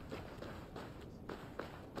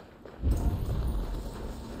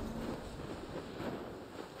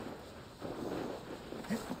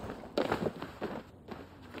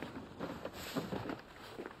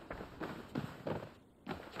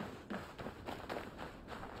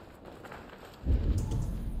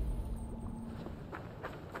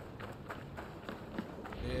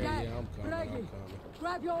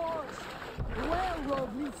 Grab your oars! The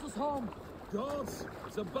railroad leads us home! Gods,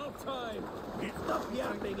 it's about time! Stop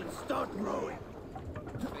yapping and start rowing!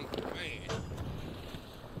 Man.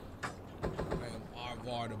 I am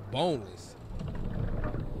IVAR the Boneless.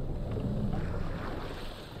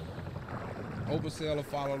 Open sail or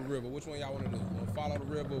follow the river? Which one y'all want to do? We're going to follow the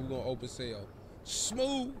river or we're going to open sail?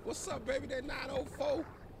 Smooth! What's up, baby? That 904?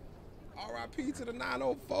 R.I.P. to the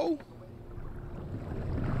 904.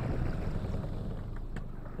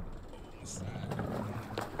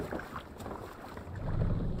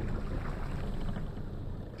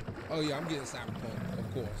 Oh yeah, I'm getting Cyberpunk,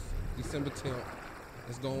 of course. December 10th.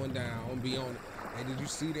 It's going down. I'm gonna be on it. Hey, did you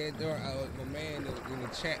see that there? The man in the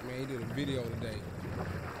chat, man, he did a video today.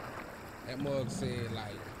 That mug said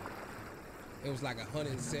like it was like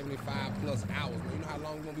 175 plus hours. Man, you know how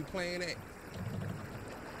long we're gonna be playing that?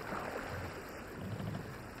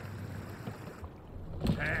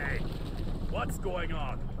 Hey, what's going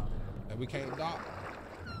on? And we can't dock.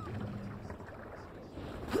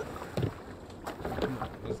 Come on,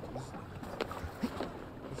 let's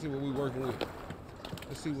see what we working with.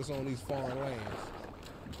 Let's see what's on these foreign lands.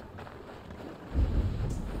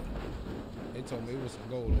 They told me it was some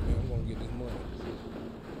gold over here. I'm gonna get this money.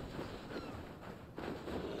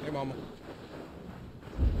 Hey, mama.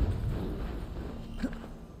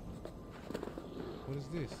 What is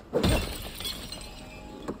this?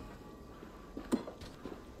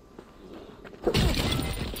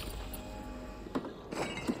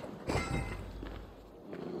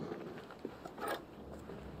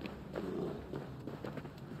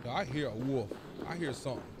 I hear a wolf. I hear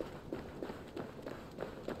something.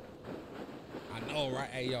 I know, right?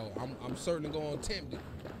 Hey, yo, I'm certainly going to attempt it.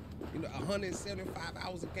 You know, 175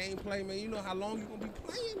 hours of gameplay, man. You know how long you're going to be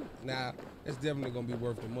playing? Nah, it's definitely going to be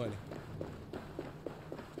worth the money.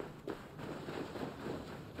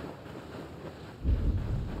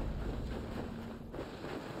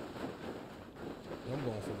 I'm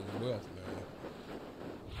going for the wealth, man.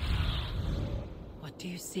 What do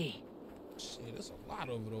you see? Shit, there's a lot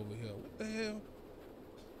of it over here. What the hell?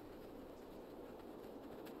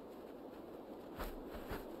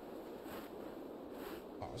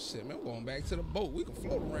 Oh shit, man, I'm going back to the boat. We can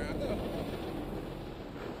float around there.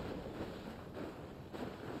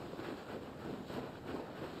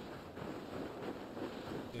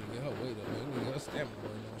 Need to get her weight up, man. We need to get her stamina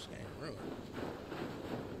right now. She can't run.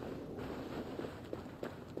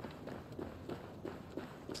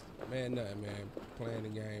 Man, nothing, man. Playing the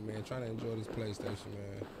game, man. Trying to enjoy this PlayStation,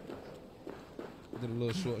 man. Did a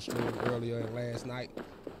little short stream earlier last night.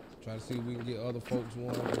 Try to see if we can get other folks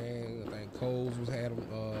one, man. I think Coles had them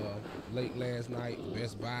late last night.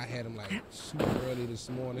 Best Buy had them like super early this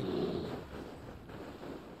morning.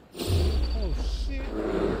 Oh shit.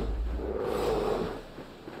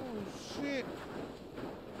 Oh shit.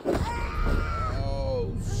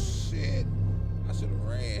 Oh shit. I should have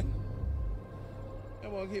ran.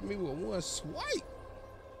 That one hit me with one swipe.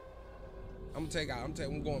 I'm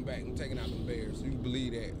going back. I'm taking out them bears. You can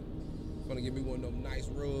believe that. Gonna give me one of them nice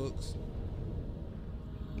rugs.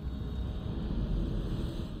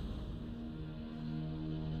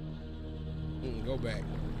 Go back.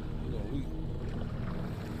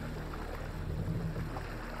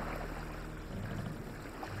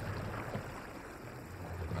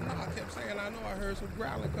 I know I kept saying I heard some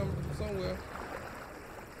growling coming from somewhere.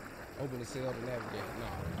 Open the cell to navigate.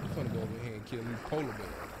 Nah, I'm gonna go over here and kill these polar bears.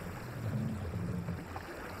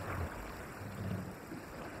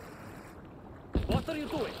 What are you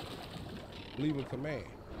doing? Leaving command.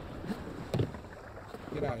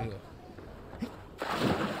 Get out of here.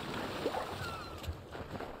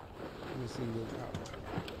 Let me see what's out.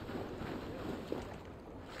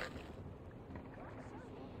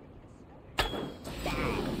 Bow.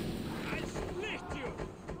 I split you.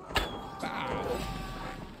 Bow.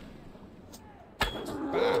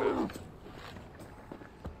 Bow.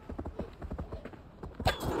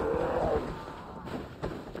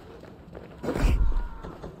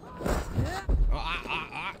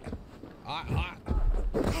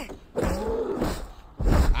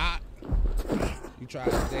 You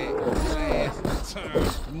tried that last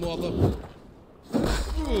time, mother.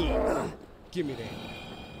 Ugh. Give me that.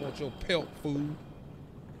 Want your pelt, fool.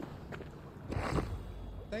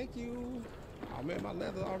 Thank you. Oh man, my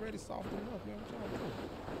leather already soft enough, man. What y'all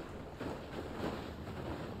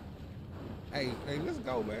doing? Hey, let's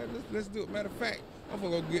go, man. Let's do it. Matter of fact, I'm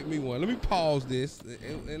gonna go get me one. Let me pause this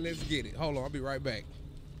and let's get it. Hold on, I'll be right back.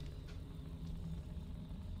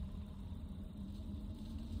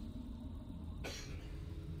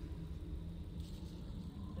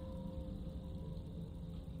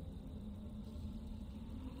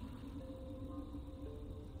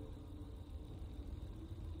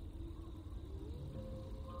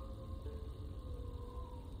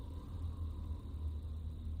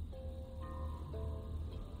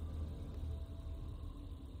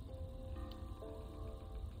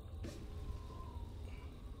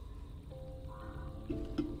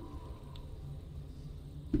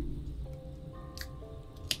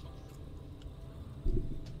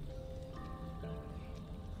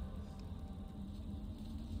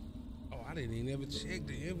 didn't even ever check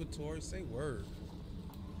the inventory. Say word.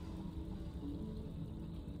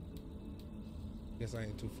 Guess I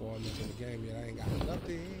ain't too far enough in the game yet. I ain't got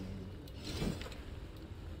nothing.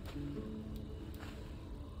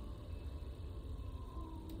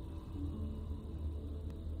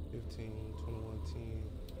 15, 21, 10.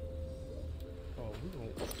 Oh, we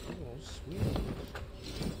gonna switch.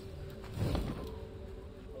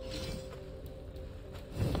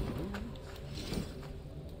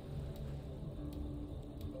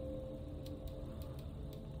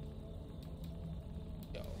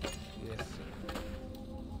 Yo, yes, sir.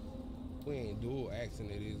 We ain't dual axing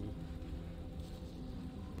it, is we?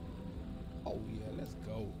 Oh yeah, let's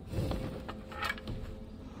go.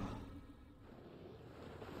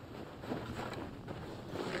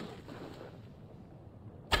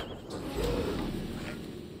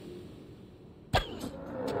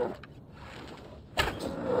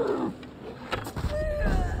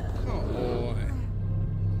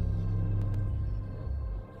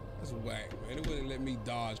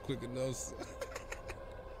 Dodge quick enough.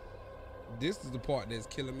 This is the part that's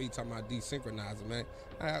killing me, talking about desynchronizing, man.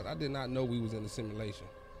 I did not know we was in a simulation.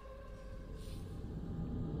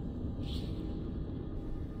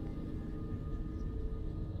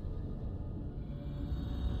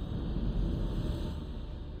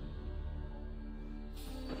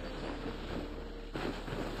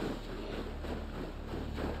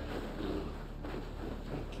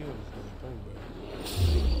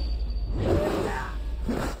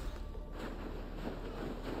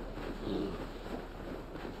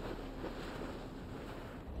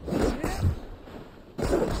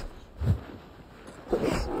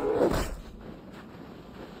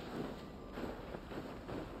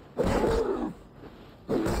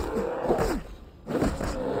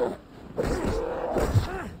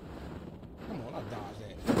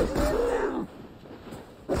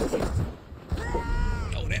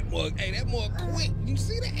 Hey, that more quick. You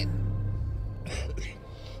see that?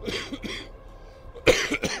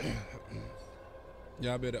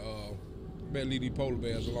 Y'all better leave these polar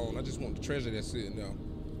bears alone. I just want the treasure that's sitting there.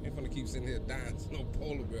 Ain't finna keep sitting here dying to no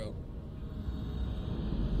polar bear.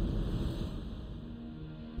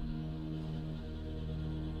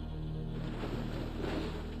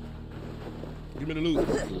 Give me the loot.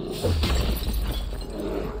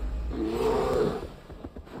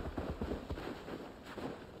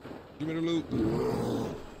 Give me the loot.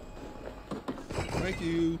 Thank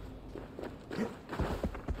you.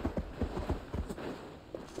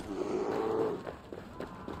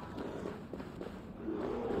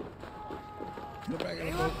 Get back in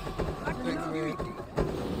the boat. Thanks, man.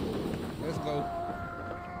 Let's go.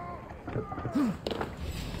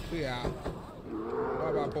 We out.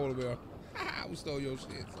 Bye bye, polar bear. We stole your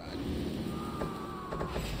shit, son.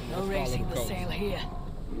 No raising the sail here.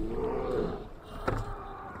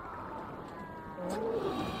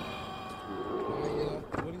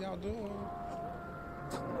 What are y'all doing?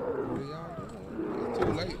 What are y'all doing? It's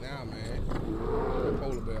too late now, man. Leave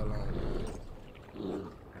polar bear alone, man.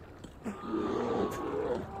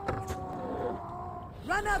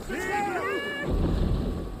 Run up the sail!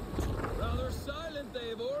 Rather silent,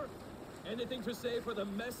 Eivor. Anything to say for the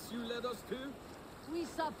mess you led us to? We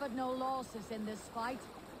suffered no losses in this fight,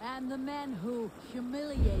 and the men who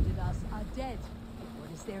humiliated us are dead.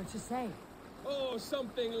 What is there to say? Oh,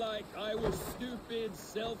 something like, I was stupid,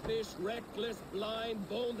 selfish, reckless, blind,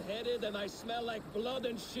 bone-headed, and I smell like blood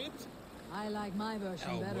and shit? I like my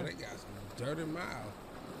version better. Oh, boy, they got some dirty mouth.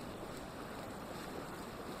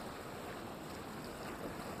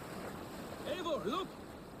 Eivor, look!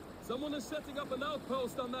 Someone is setting up an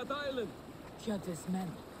outpost on that island. Kjotve's men,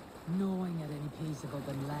 gnawing at any piece of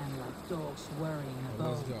open land like dogs worrying a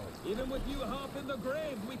bone. Let's go. Even with you half in the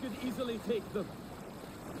grave, we could easily take them.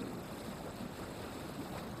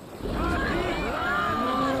 Get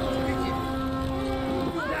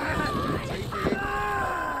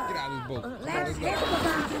out of this boat. Let's hit the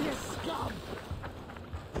mountain, you scum!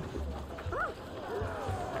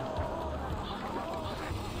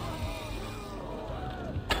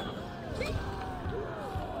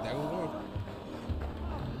 That was one.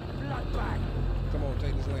 Come on,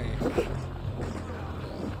 take this land.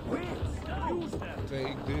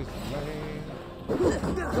 Take this land.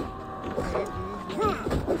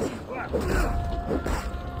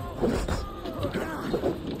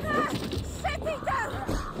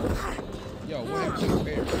 Yo, what happened to the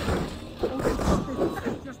bear?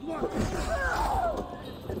 Just one.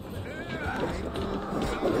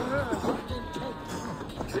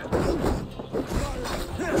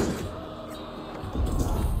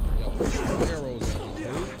 Yo, put some arrows in this,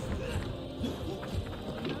 dude.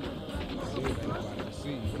 See if anybody can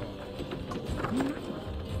see you, huh?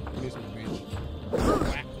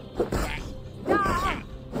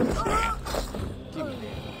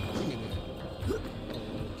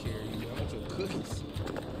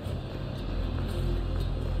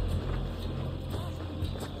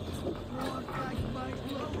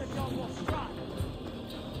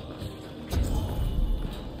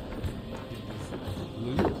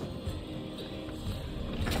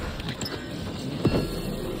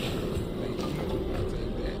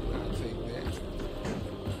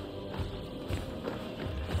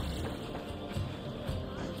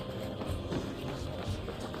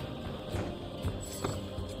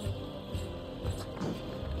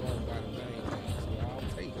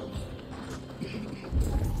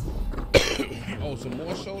 some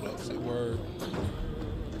more showed up. Say word.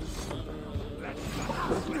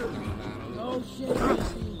 Oh shit.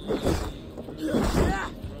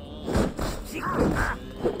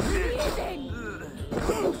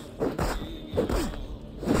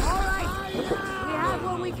 Alright, we have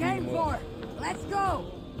what we came for. Let's go.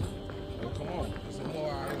 Oh, come on, there's some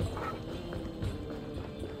more out here.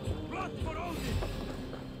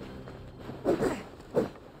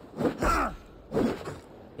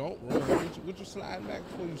 Don't run. Would you slide back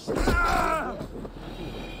before you slide?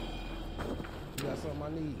 You got something I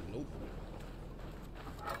need? Nope.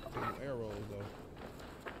 Take some arrows though.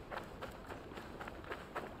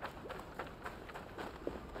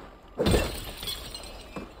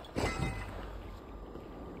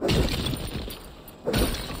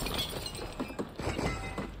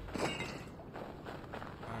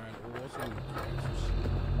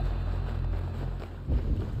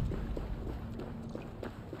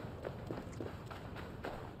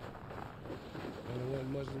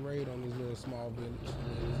 Small village, this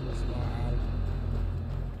little small island.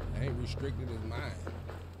 I ain't restricted as mine.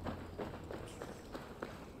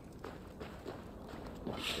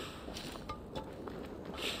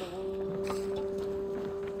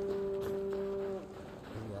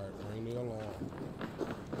 Right, bring me along.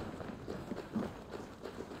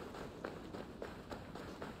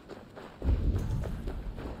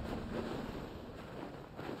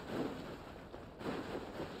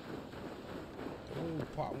 Ooh,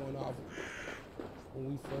 pop one off. When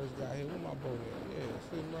we first got here, where my boat at? Yeah, it's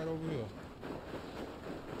sitting right over here.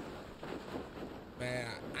 Man,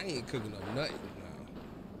 I ain't cooking up nothing now.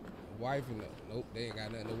 The wife and the, nope, they ain't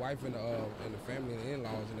got nothing. The wife and the family and the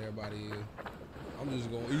in-laws and everybody is. I'm just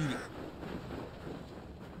gonna eat it.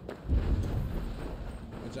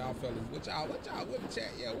 What y'all fellas, what y'all, what the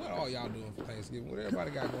chat, yeah, what all y'all doing for Thanksgiving? What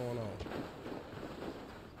everybody got going on?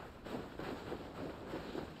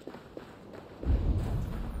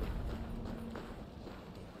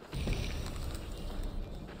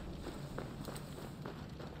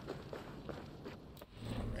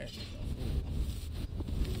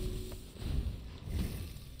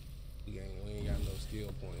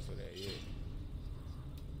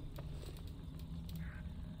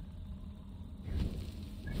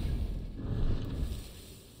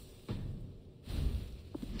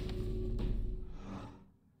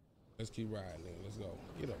 Let's keep riding, nigga. Let's go.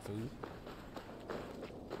 Get up, fool.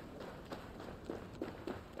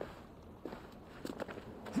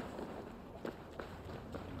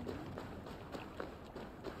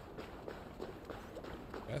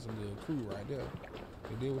 That's a little crew right there.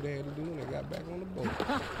 They did what they had to do and they got back on the boat.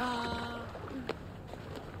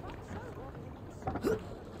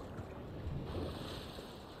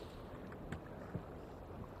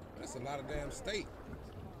 That's a lot of damn steak.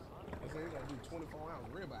 They said they gotta do 24-ounce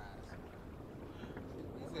ribeyes.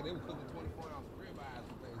 They said they were cooking 24-ounce ribeyes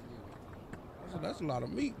for Thanksgiving. That's a lot of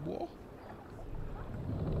meat, boy.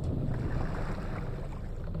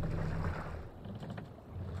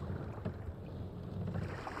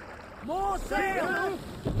 More sail!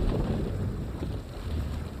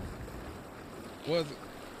 Was it?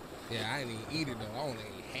 Yeah, I didn't even eat it though. I only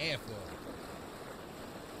ate half of it.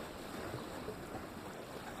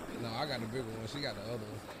 No, I got the bigger one. She got the other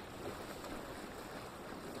one.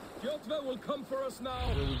 Kjotve will come for us now.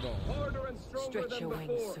 Where we going? Harder and stronger Stretch than your before.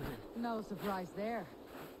 wings soon. No surprise there.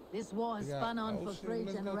 This war has spun on for 3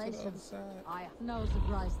 generations. No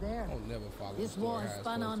surprise there. I'll never follow This war has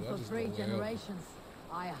spun on for 3 generations.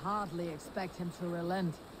 I hardly expect him to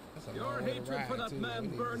relent. Your hatred for that man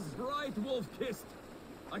burns bright, wolf-kissed.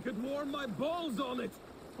 I could warm my balls on it.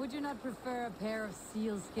 Would you not prefer a pair of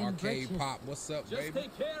sealskin Arcade breeches? Pop, what's up, Just baby?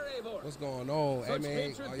 take care, Eivor. What's going on? Hey, Such man,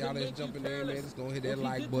 hatred all y'all can that's make jumping you in, man, careless. just go hit What that he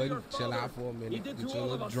like did to button, your chill father, out for a he minute, did get to your all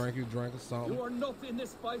little of us. drink or something. You are not in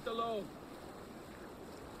this fight alone.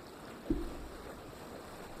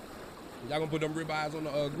 Y'all gonna put them ribeyes on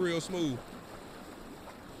the grill smooth.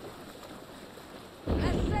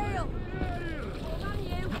 Let's sail!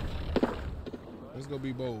 Let's go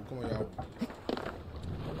be bold. Come on, y'all.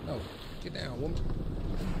 No, get down, woman.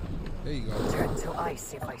 There you go. Turn to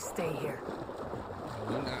ice if I stay here. No,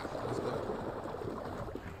 we're not. Let's go.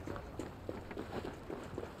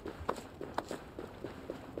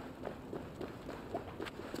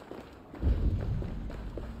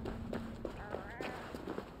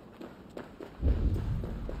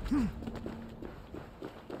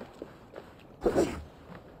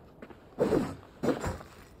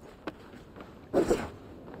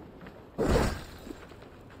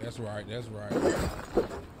 That's right, that's right.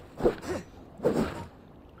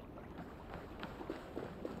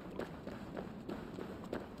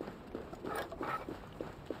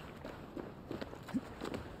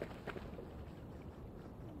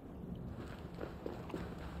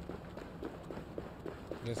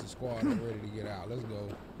 That's the squad. I'm ready to get out. Let's go.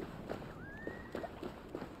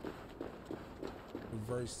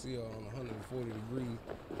 Reverse seal on 140 degrees.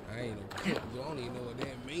 I ain't a cook. I don't even know what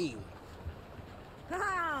that means.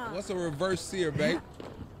 What's a reverse sear, babe?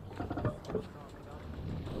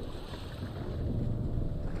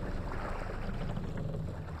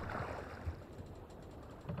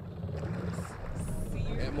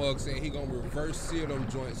 That mug said he gonna reverse sear them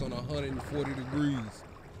joints on 140 degrees.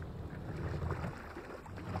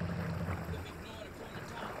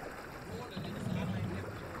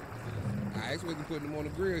 I asked whether he put them on the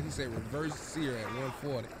grill. He said reverse sear at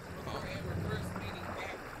 140.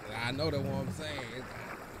 I know that's what I'm saying.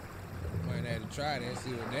 Might have to try that,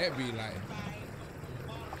 see what that be like.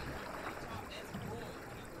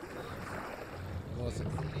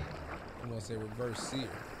 I'm gonna say reverse sear.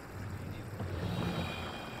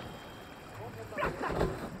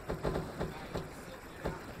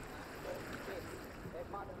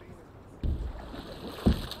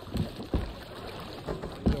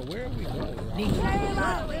 Yo, where are we going?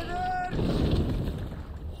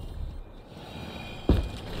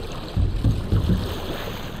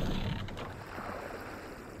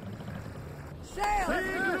 Sail!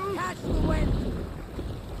 Catch the wind!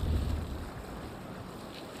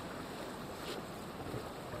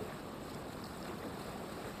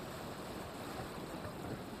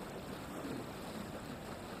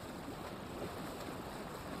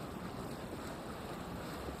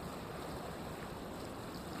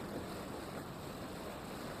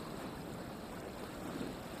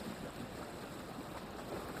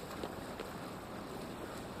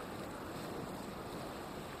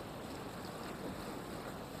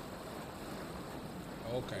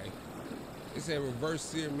 Okay. It said reverse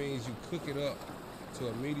sear means you cook it up to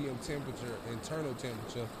a medium temperature, internal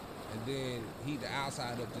temperature, and then heat the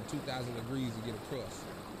outside up to 2,000 degrees to get a crust.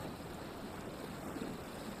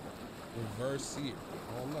 Reverse sear.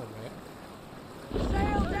 I don't know, man.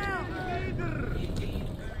 Sail down!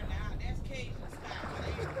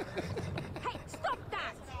 Hey, stop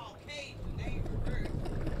that!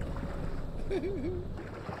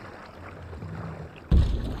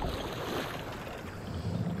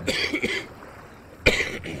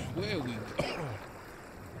 Where we go?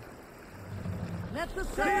 Let the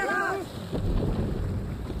sail out!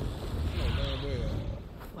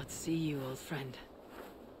 What see you, old friend?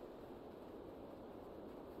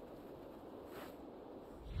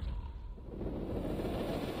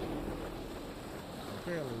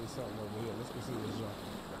 Apparently there's something over here. Let's go see what's up.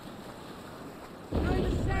 Bring the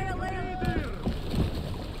sail in!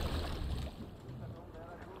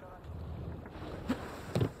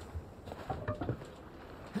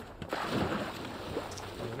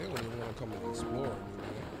 They wouldn't even want to come and explore me,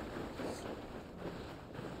 man.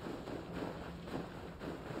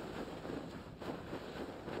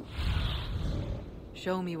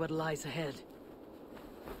 Show me what lies ahead.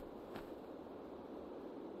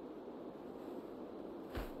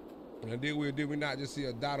 And did we not just see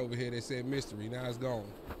a dot over here that said mystery? Now it's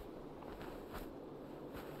gone.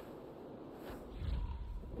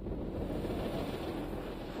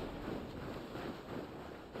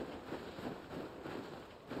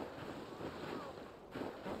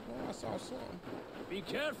 Oh, I saw something. Be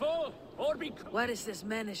careful, or be... What is this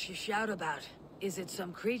menace you shout about? Is it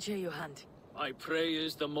some creature you hunt? My prey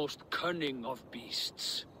is the most cunning of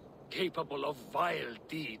beasts, capable of vile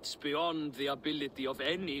deeds beyond the ability of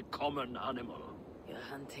any common animal. You're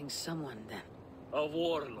hunting someone, then? A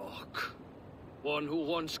warlock. One who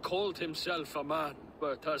once called himself a man,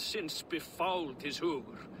 but has since befouled his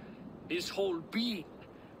hoover, his whole being,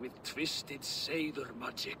 with twisted Seidr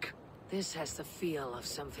magic. This has the feel of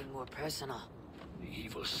something more personal. The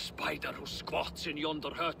evil spider who squats in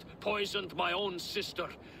yonder hut poisoned my own sister.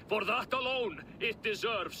 For that alone, it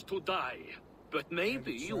deserves to die. But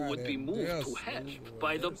maybe you would be moved to help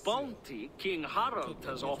by the bounty King Harald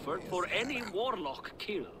has offered for any warlock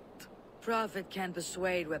killed. Prophet can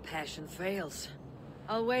persuade where passion fails.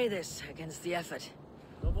 I'll weigh this against the effort.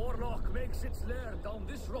 The warlock makes its lair down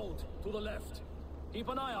this road to the left. Keep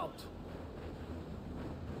an eye out.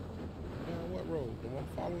 What road? The one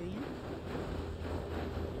following you?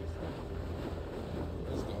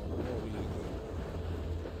 Let's go. Where we go?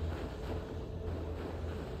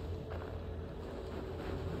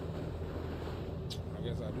 I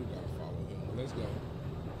guess I do gotta follow him. Let's go.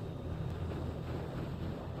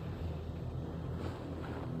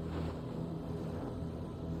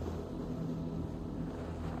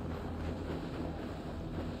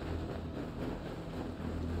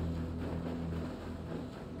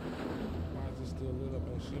 Why is it still lit up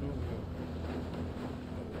and shit over here?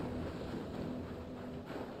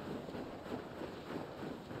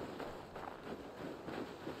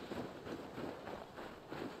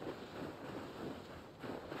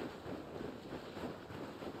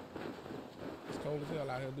 cold as hell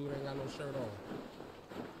out here. Dude ain't got no shirt on.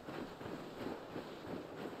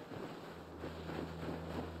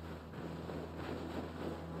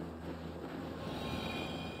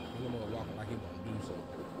 Him walking like he gonna do something.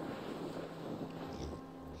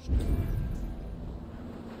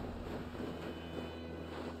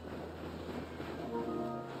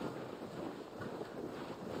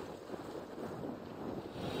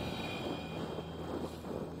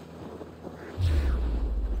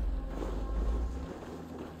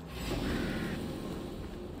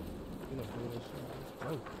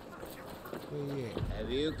 Have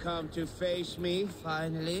you come to face me,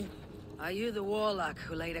 finally? Are you the warlock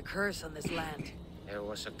who laid a curse on this land? There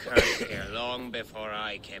was a curse here long before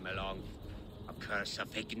I came along. A curse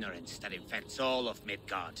of ignorance that infects all of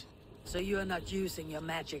Midgard. So you are not using your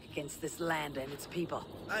magic against this land and its people?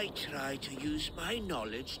 I try to use my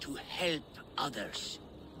knowledge to help others.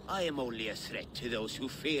 I am only a threat to those who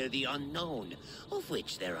fear the unknown, of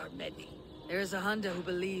which there are many. There is a hunter who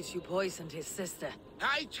believes you poisoned his sister.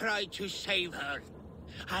 I tried to save her.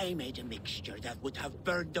 I made a mixture that would have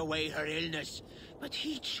burned away her illness, but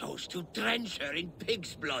he chose to drench her in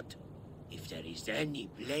pig's blood. If there is any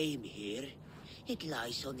blame here, it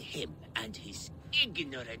lies on him and his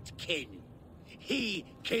ignorant kin. He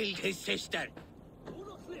killed his sister. Do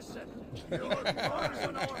not listen. Your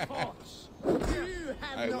poison our thoughts. You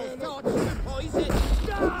have no thoughts to poison.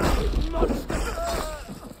 Die, monster!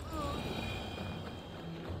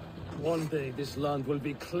 One day this land will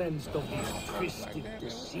be cleansed of these twisted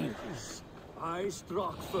deceivers. I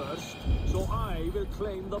struck first, so I will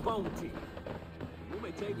claim the bounty. You may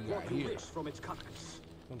take what you wish from its carcass.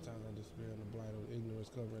 Sometimes I despair in the blight of ignorance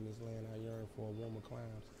covering this land. I yearn for a warmer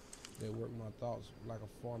climes that work my thoughts like a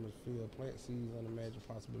farmer's field. Plant seeds, unimagined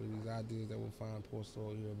possibilities, ideas that will find poor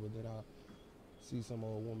soil here. But then I see some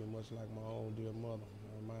old woman much like my own dear mother.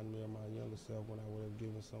 It reminded me of my younger self when I would have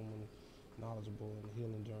given someone knowledgeable and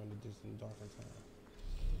healing during the distant darker time.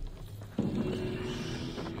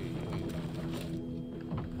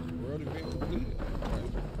 World event completed.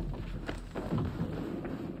 Right.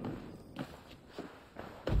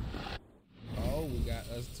 Oh, we got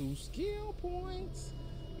us 2 skill points.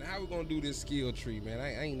 Now how we gonna do this skill tree, man?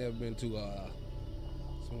 I ain't never been to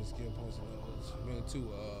so many skill points. Been too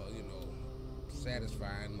you know,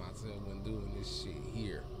 satisfying myself when doing this shit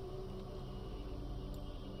here.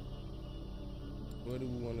 Where do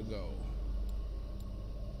we want to go?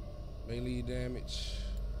 Melee damage,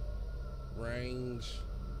 range,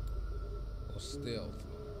 or stealth?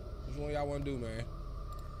 Which one y'all want to do, man?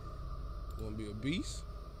 You want to be a beast?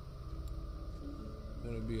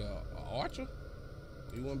 You want to be a archer?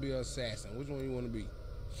 Or you want to be an assassin? Which one you want to be?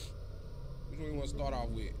 Which one you want to start off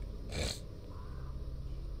with?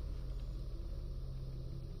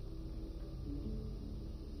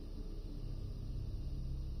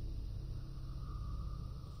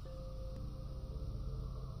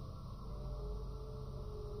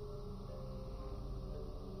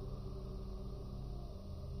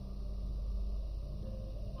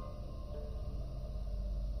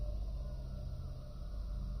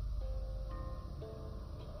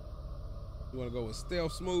 You want to go with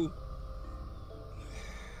stealth smooth?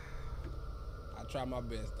 I try my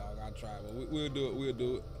best, dog. I try, but we'll do it. We'll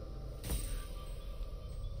do it.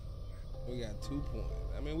 We got 2 points.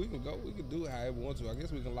 I mean, we can go. We can do it however we want to. I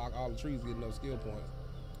guess we can lock all the trees, get enough skill points.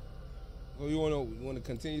 So you want to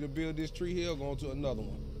continue to build this tree here, or go on to another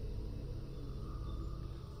one?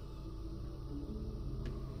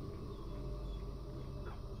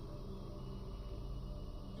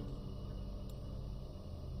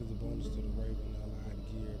 There's a bonus to the Raven allied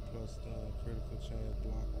gear, plus critical chance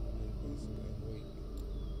block on invisible and weight.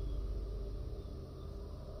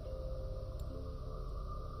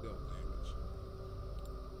 Dealt damage.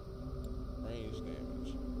 Range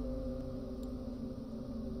damage.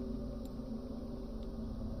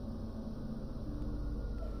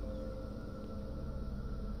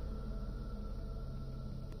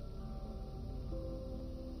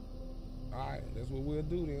 Alright, that's what we'll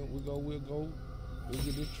do then. We'll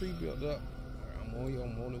get this tree built up. I'm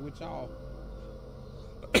on it with y'all.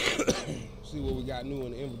 See what we got new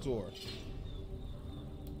in the inventory.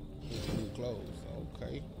 New clothes.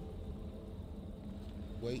 Okay.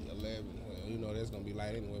 Weight 11. Well, you know that's gonna be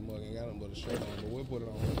light anyway. Mug ain't got nothing but a shirt on, but we'll put it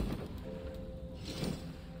on.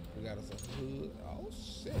 We got us a hood. Oh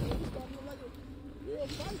shit, we starting to look like a real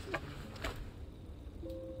Viking.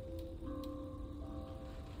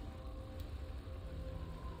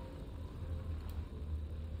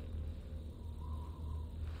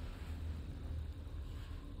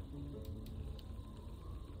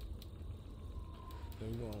 So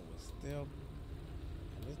we're going with stealth.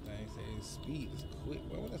 This thing says speed is quick.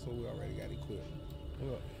 Well, that's what we already got equipped.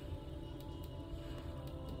 Look.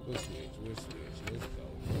 We'll switch. Let's go.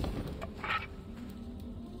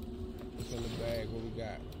 What's in the bag? What we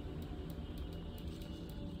got?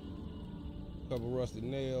 Couple rusted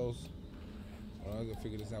nails. I gotta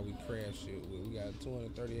figure this out. We craft shit. We got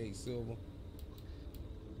 238 silver.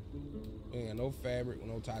 And no fabric,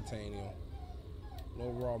 no titanium, no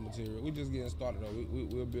raw material. We just getting started though.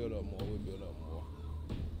 We'll build up more.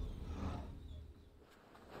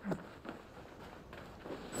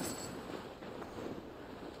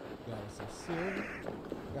 Got us some silver.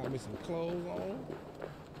 Got me some clothes on.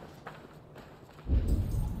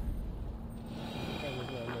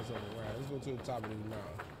 Let's go to the top of this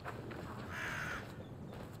mountain.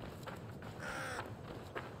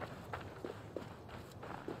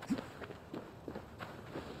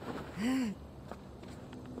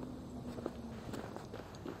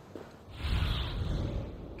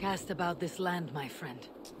 Cast about this land, my friend.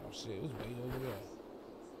 Oh shit, it was way over there.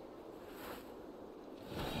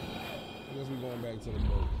 I guess we're going back to the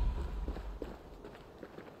boat.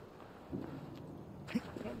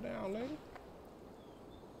 Come down, lady.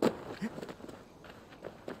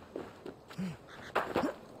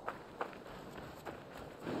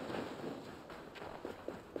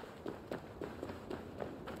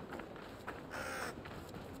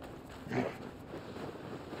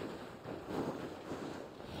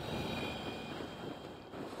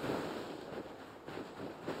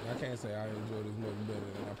 I can't say I enjoy this much better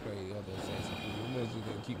than I play other Assassin's Creed. It must just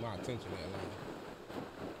didn't keep my attention that long.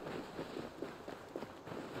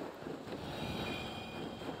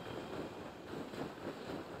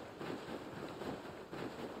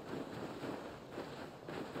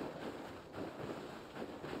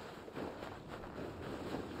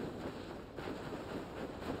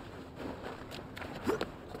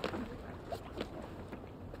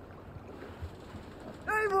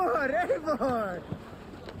 Eivor!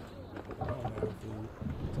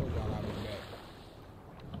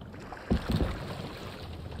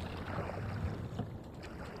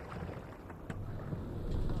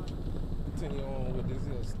 Continue on with this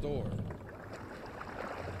here story.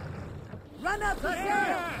 Run up the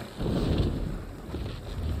hill!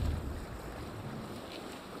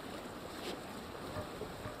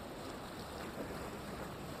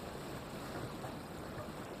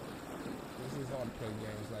 This is hard to play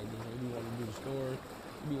games like this. When you want to do the story,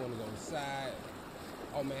 you want to go side.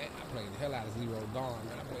 Oh man, I played the hell out of Zero Dawn,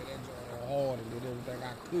 man. I played that joint hard and did everything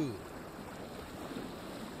I could.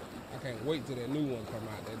 I can't wait till that new one come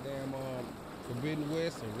out. That damn Forbidden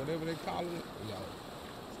West or whatever they call it. Yo,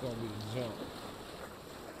 it's gonna be the jump.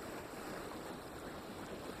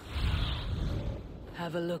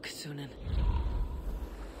 Have a look, Sunan.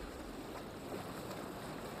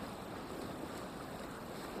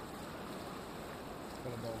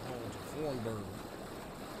 Gonna go home to Thornburg.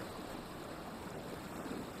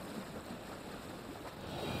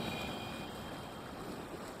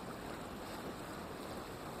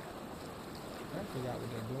 I forgot what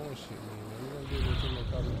that glowing shit mean, man. We're gonna do this in a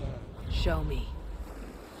couple of times. Show me.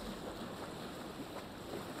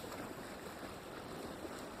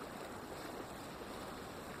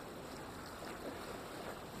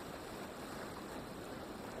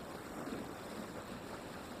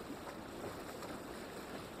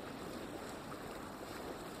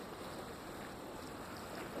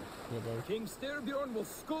 King Styrbjorn will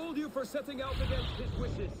scold you for setting out against his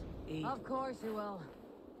wishes. Of course he will.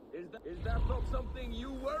 Is that not something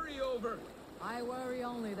you worry over? I worry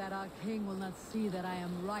only that our king will not see that I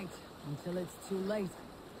am right until it's too late.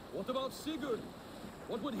 What about Sigurd?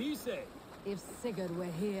 What would he say? If Sigurd were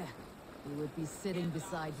here, he would be sitting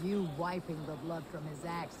beside you, wiping the blood from his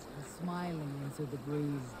axe and smiling into the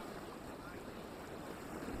breeze.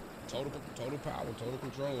 Total power, total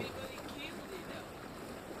control.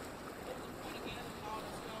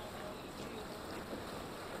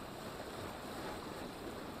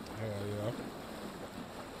 Hell yeah.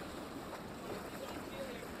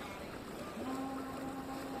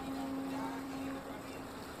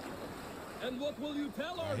 And what will you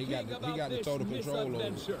tell our king about he got the this total control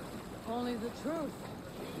misadventure? Only the truth.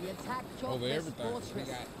 He attacked Over Jotve's everything. fortress,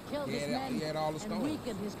 He killed his had men, all the and stones.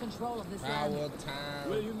 weakened his control of this Power, land. time.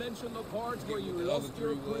 Will you mention the parts where you the lost other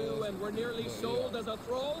your three crew was, and were nearly but, sold yeah. as a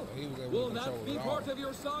thrall? He was able Will to that control be it part all. of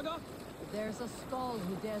your saga? If there's a skull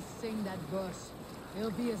who dares sing that verse,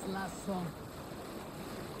 it'll be his last song.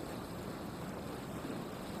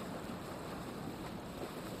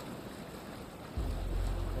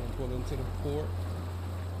 Gonna pull into the port.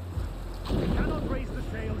 We cannot raise the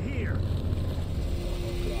sail here.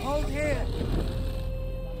 Hold here.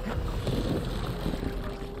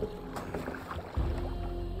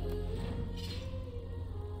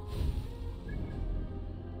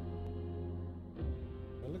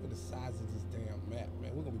 the size of this damn map,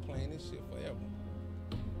 man. We're gonna be playing this shit forever.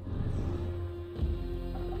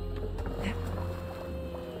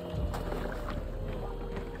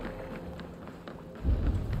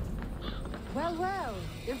 Well, well,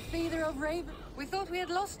 the feeder of Raven. We thought we had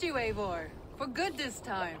lost you, Eivor. For good this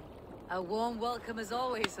time. A warm welcome as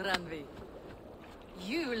always, Randvi.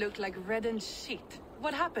 You look like reddened shit.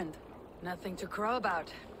 What happened? Nothing to crow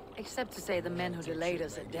about, except to say the men who delayed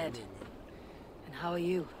us are dead. And how are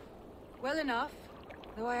you? Well enough,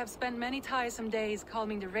 though I have spent many tiresome days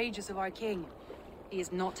calming the rages of our king. He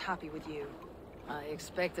is not happy with you. I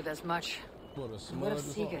expected as much. What of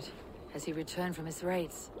Sigurd? Has he returned from his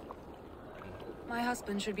raids? My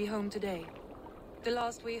husband should be home today. The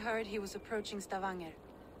last we heard, he was approaching Stavanger.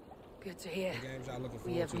 Good to hear.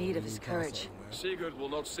 We have need of his courage. Sigurd will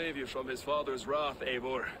not save you from his father's wrath,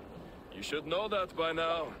 Eivor. You should know that by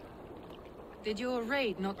now. Did your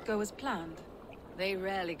raid not go as planned? They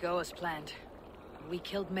rarely go as planned. We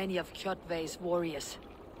killed many of Kjotve's warriors.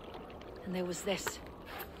 And there was this.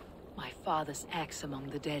 My father's axe among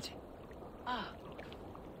the dead. Ah.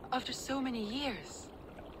 After so many years.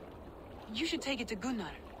 You should take it to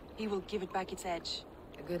Gunnar. He will give it back its edge.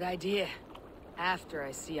 A good idea. After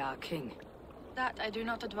I see our king. That I do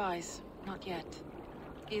not advise. Not yet.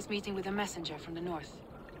 He is meeting with a messenger from the north.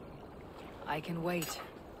 I can wait.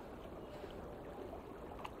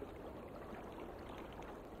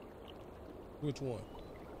 Which one?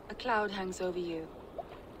 A cloud hangs over you.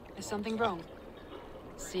 Is something wrong?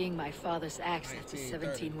 Seeing my father's axe after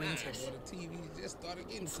 17 winters.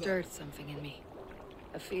 It stirred something in me.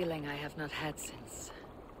 A feeling I have not had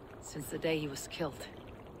since the day he was killed.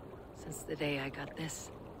 Since the day I got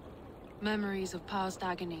this. Memories of past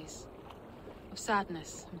agonies. Of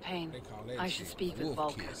sadness and pain. I should speak with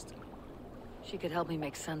Volka. She could help me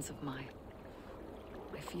make sense of my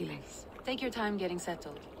feelings. Take your time getting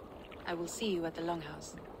settled. I will see you at the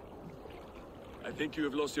Longhouse. I think you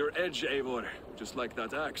have lost your edge, Eivor, just like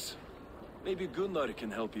that axe. Maybe Gunnar can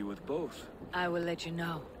help you with both. I will let you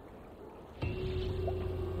know.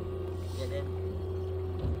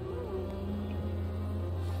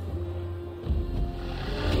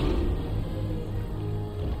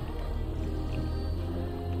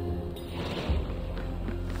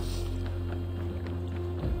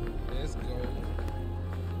 Let's go.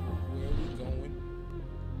 Where are we going?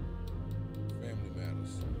 Family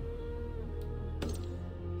matters.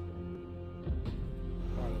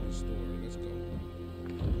 Part of the story. Let's go.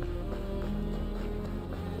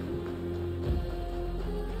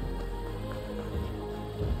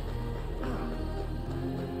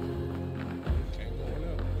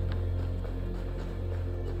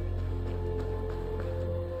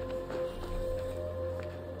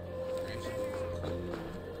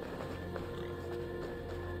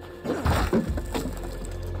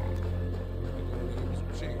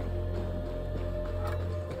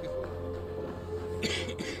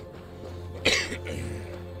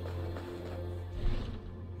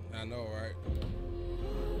 I know, right?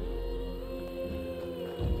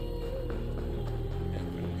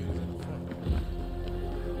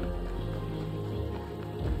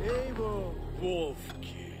 Eivor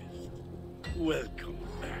Wolf-Kissed, welcome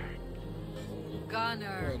back.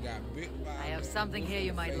 Gunnar, I have something here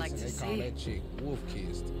you might like to see. They call that chick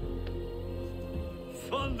Wolf-Kissed.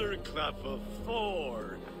 Thunderclap of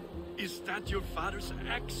Thor! Is that your father's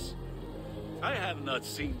axe? I have not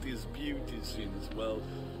seen this beauty since, well,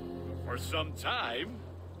 for some time.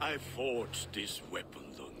 I forged this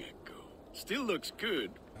weapon long ago. Still looks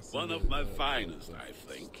good. One of my finest, I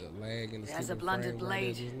think. It has a blunted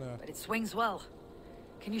blade, but it swings well.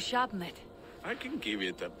 Can you sharpen it? I can give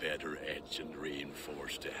it a better edge and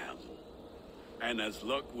reinforce the handle. And as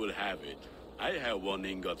luck will have it, I have one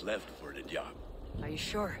ingot left for the job. Are you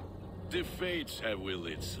sure? The fates have willed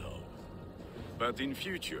it so. But in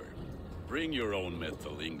future, bring your own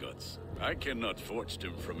metal ingots. I cannot forge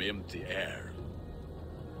them from empty air.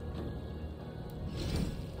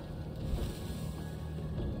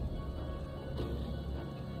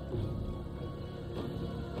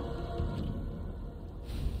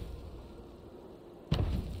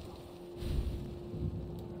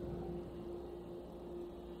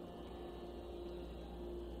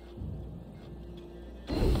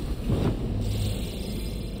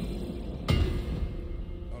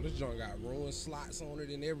 This joint got ruined slots on it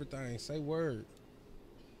and everything. Say word.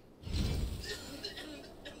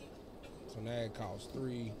 So now it costs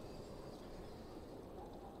 3.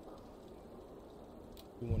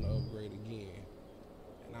 We want to upgrade again.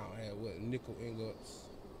 And I don't have what, nickel ingots,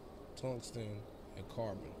 tungsten, and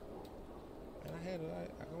carbon. And I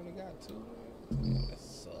only got 2. Man, that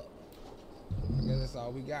sucks. I guess that's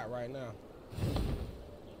all we got right now.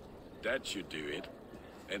 That should do it.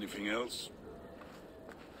 Anything else?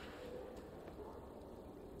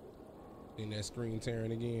 In that screen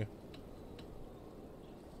tearing again.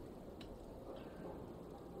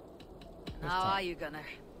 How are you, Gunnar?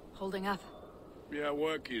 Holding up? Yeah,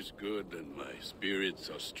 work is good and my spirits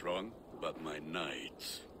are strong, but my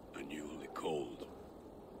nights are newly cold.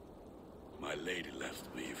 My lady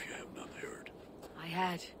left me, if you have not heard. I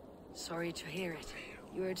had. Sorry to hear it.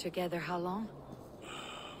 You were together how long?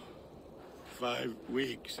 5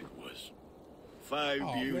 weeks it was.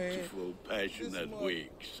 5 beautiful, passionate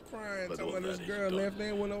weeks. Crying, But talking all about this that is girl done. left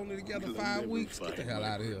there, went only together You'll 5 never weeks. Get the find hell my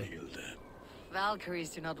out of here. Brunhilde. Valkyries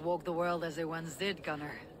do not walk the world as they once did,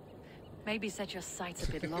 Gunnar. Maybe set your sights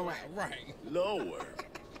a bit lower. Right. Lower?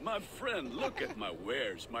 My friend, look at my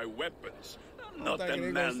wares, my weapons. I'm not the thinking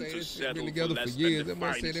they man gonna say to this shit settle been for together for less years. than That the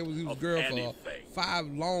man said finest that was his of girl anything. for 5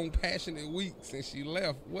 long, passionate weeks, and she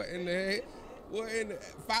left. What in the heck? What in the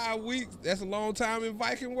 5 weeks? That's a long time in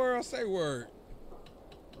Viking world. Say word.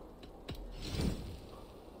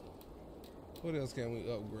 What else can we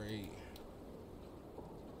upgrade?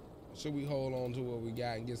 Should we hold on to what we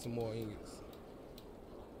got and get some more ingots?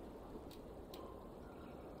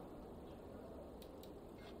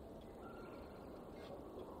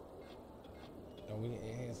 No, we can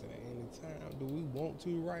enhance it at any time. Do we want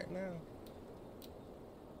to right now?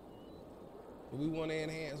 Do we want to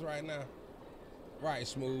enhance right now? Right,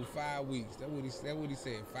 Smooth. 5 weeks. That's what he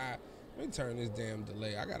said. 5. Let me turn this damn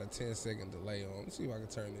delay. I got a 10-second delay on. Let's see if I can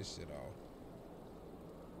turn this shit off.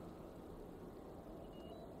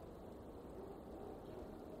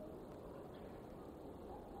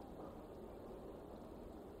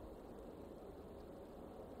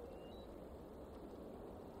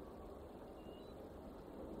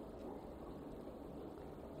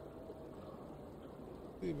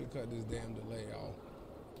 See if we cut this damn delay off.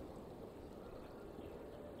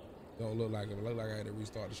 Don't look like it. Look like I had to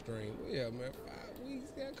restart the stream. But yeah, man, 5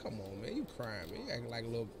 weeks. Yeah, come on, man. You crying, man. You acting like a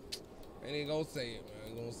little. Man, ain't gonna say it, man.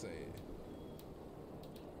 Ain't gonna say it.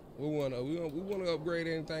 We wanna upgrade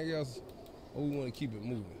anything else, or we wanna keep it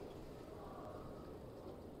moving.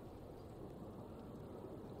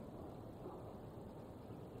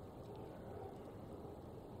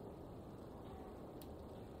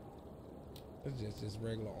 It's just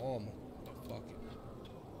regular armor. Fuck it.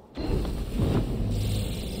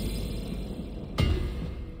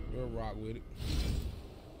 We'll rock with it.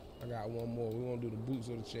 I got one more. We're gonna do the boots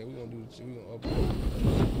of the chest. We're gonna do the chest. We're gonna upgrade.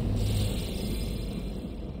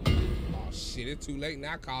 Oh shit, it's too late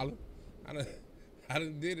now, Colin. I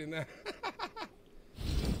done did it now.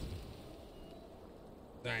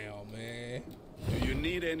 Damn, man. Do you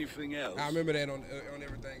need anything else? I remember that on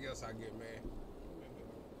everything else I get, man.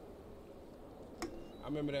 I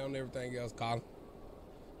remember that on everything else, Colin.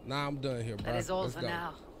 Nah, I'm done here, bro. That is all Let's for go.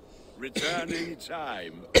 now. Return any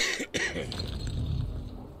time.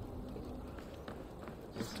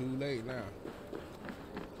 It's too late now.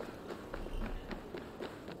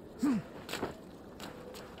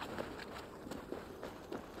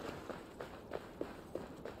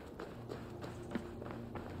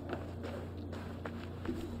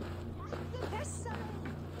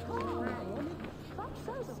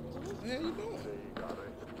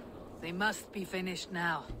 They must be finished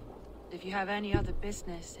now. If you have any other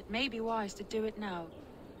business, it may be wise to do it now.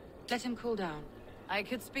 Let him cool down. I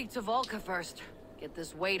could speak to Volker first. Get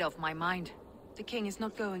this weight off my mind. The king is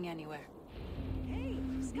not going anywhere. Hey,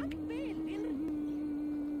 skak bil,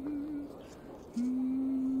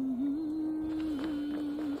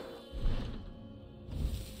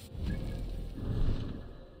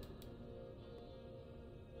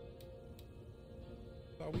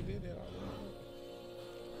 Thought we did that already.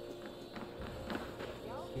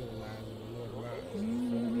 Utilizing the North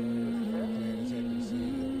Mountains. Planets have been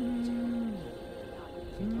seen.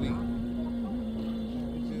 Complete.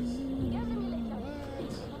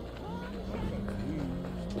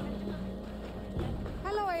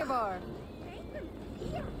 Hello, Eivor.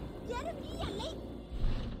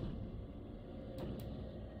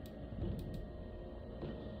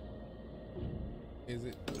 Is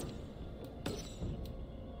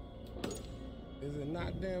it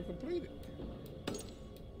not damn completed?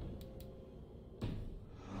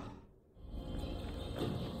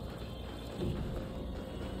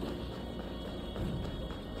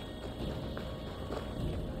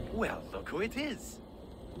 Well, look who it is.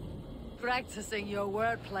 Practicing your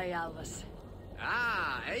wordplay, Alvis.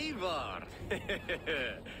 Ah, Eivor!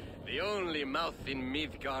 The only mouth in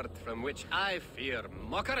Midgard from which I fear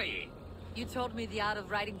mockery. You taught me the art of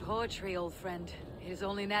writing poetry, old friend. It is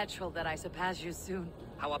only natural that I surpass you soon.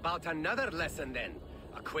 How about another lesson then?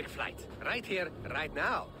 A quick flight. Right here, right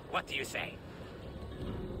now. What do you say?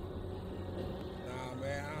 Nah,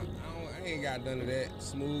 man, I ain't got none of that.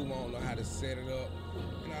 Smooth, I don't know how to set it up.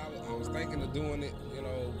 You know, I was thinking of doing it, you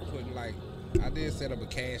know, putting like, I did set up a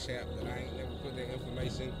Cash App, but I ain't never put that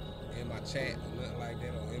information in my chat or nothing like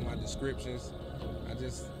that, or in my descriptions. I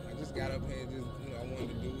just got up here and just, you know, I wanted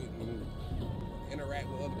to do it and interact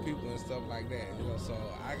with other people and stuff like that, you know, so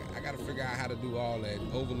I got to figure out how to do all that,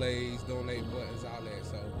 overlays, donate buttons, all that.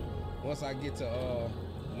 So once I get to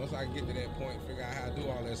that point, figure out how to do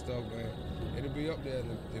all that stuff, man, it'll be up there.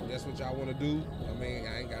 And if that's what y'all want to do, I mean,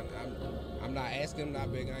 I'm not asking,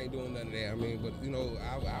 not begging, I ain't doing none of that. I mean, but you know,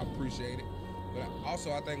 I appreciate it. But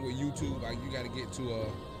also, I think with YouTube, like, you got to get to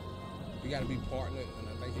you got to be partnered, and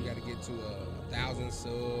I think you got to get to 1,000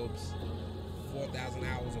 subs, 4,000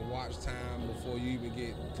 hours of watch time before you even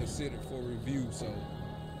get considered for review. So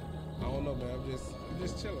I don't know, man. I'm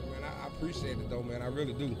just chilling, man. I appreciate it though, man. I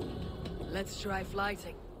really do. Let's try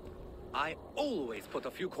flighting. I always put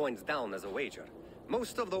a few coins down as a wager.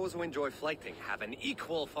 Most of those who enjoy flighting have an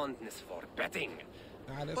equal fondness for betting.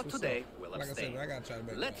 But today, we'll abstain. I gotta try to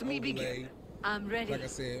make Let me begin. I'm ready. Like I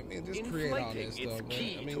said, man, just In create all flighting, that stuff, it's man.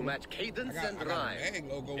 key I mean, to match cadence and I got rhyme. a bag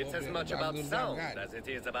logo It's up as there, much but I about little sound got it. as it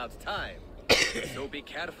is about time. So be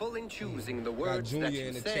careful in choosing the Got words Junior that you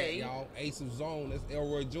in the say. chat, y'all. Ace of Zone, that's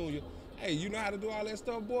Elroy Jr. Hey, you know how to do all that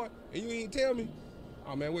stuff, boy? And you ain't tell me?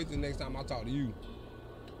 Oh, man, wait till the next time I talk to you.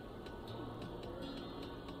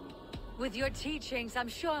 With your teachings, I'm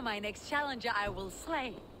sure my next challenger I will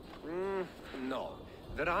slay. No.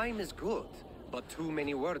 The rhyme is good, but too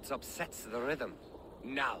many words upsets the rhythm.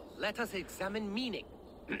 Now, let us examine meaning.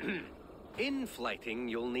 In flighting,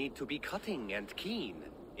 you'll need to be cutting and keen.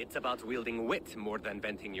 It's about wielding wit more than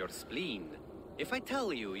venting your spleen. If I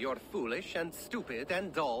tell you you're foolish and stupid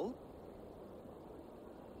and dull...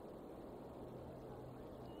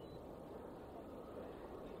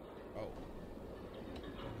 Oh.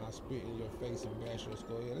 I'll spit in your face and bash your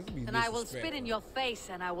skull. Yeah, this be And I will spit in your face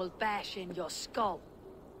and I will bash in your skull.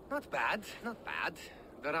 Not bad, not bad.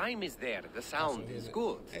 The rhyme is there, the sound is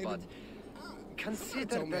good, but...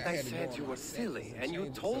 Consider that I said you were silly, and you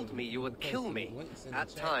told me you would kill me. At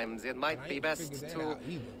times, it might be best to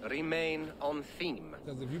remain on theme.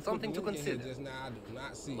 Something to consider.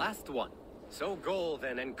 Last one. So go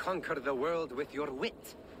then and conquer the world with your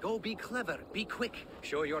wit. Go be clever, be quick,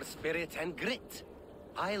 show your spirit and grit.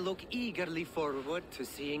 I look eagerly forward to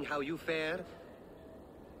seeing how you fare.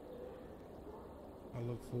 I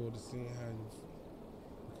look forward to seeing how you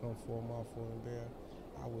come for my full and bear.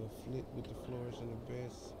 I will flit with the flourish and the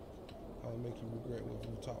best. I will make you regret what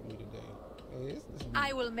you taught me today. Hey,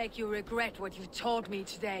 I will make you regret what you taught me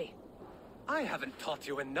today. I haven't taught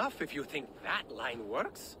you enough if you think that line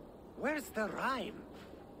works. Where's the rhyme?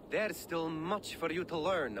 There's still much for you to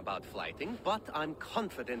learn about flighting, but I'm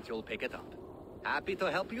confident you'll pick it up. Happy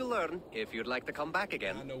to help you learn if you'd like to come back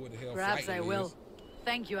again. I know what the hell Perhaps I will. is.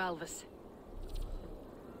 Thank you, Alvis.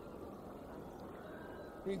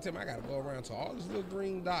 Meantime, I gotta go around to all these little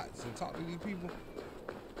green dots and talk to these people.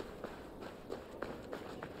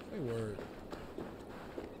 Say word.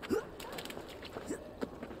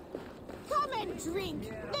 Come and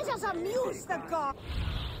drink. Let us amuse the god.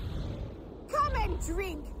 Come and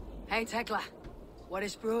drink. Hey, Tekla. What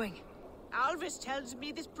is brewing? Alvis tells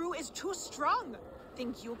me this brew is too strong.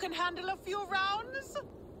 Think you can handle a few rounds?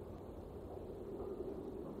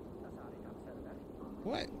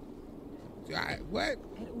 What? What?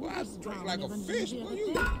 Why is it drink like a fish? What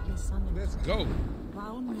you? Let's go.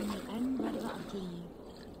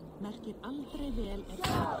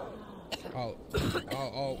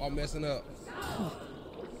 Oh, I'm messing up.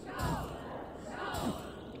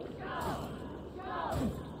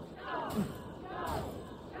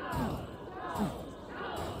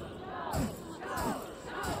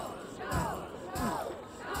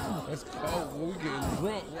 Let's go. We getting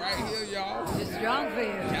drunk right here, y'all. It's drunk for you.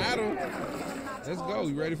 Got him. Let's go.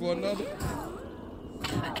 You ready for another?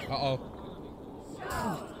 Uh-oh.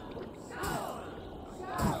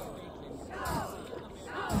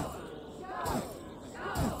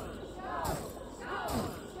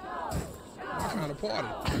 What kind of party?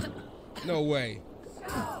 No way.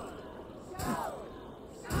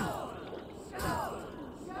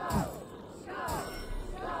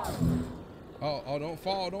 Oh, don't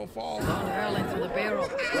fall, don't fall. Don't hurl into the barrel.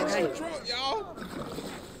 I'm so drunk, y'all.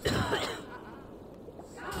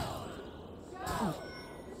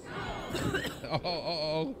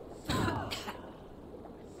 Oh.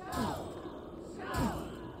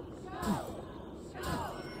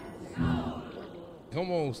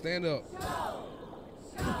 Come on, stand up.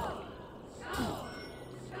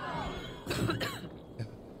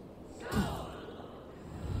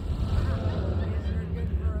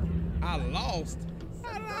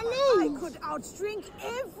 outdrink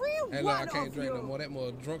every Hey, look, I can't drink no more. That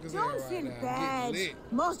mother drunk as hell Don't right feel now. bad. Get lit.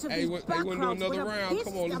 Most of Hey, these wanna do backgrounds would another have round?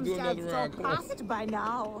 Come on, let's do another pissed round. Come on. themselves off past it by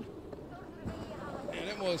now. Man,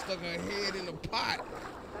 that mother stuck her head in the pot.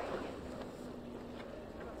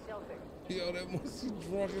 Yo, that mother, she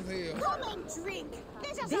drunk as hell. Come and drink.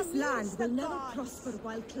 This land will never prosper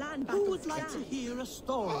while clan battles. Who would like to hear a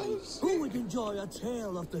story? Who would enjoy a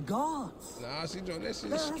tale of the gods? Nah, she drunk that shit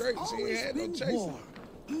There straight. has She ain't always had no been chasing. war,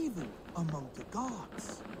 even among the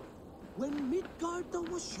gods. When Midgard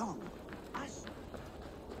was young, as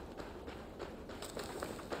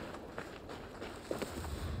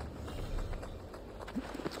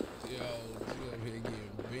Yo, she up here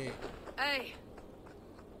getting bent. Hey,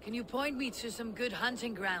 can you point me to some good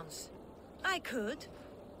hunting grounds? I could,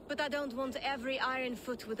 but I don't want every iron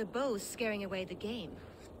foot with a bow scaring away the game.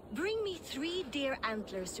 Bring me 3 deer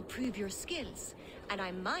antlers to prove your skills, and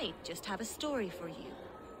I might just have a story for you.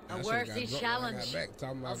 A worthy challenge.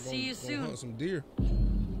 I'll see you soon. Hunt some deer.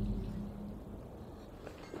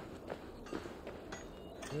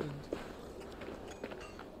 Alright,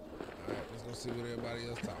 let's go see what everybody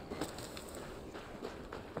else talking about.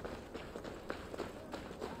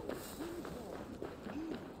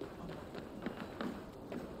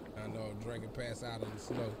 I know, drink and pass out in the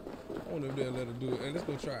snow. I wonder if they'll let her do it. Hey, let's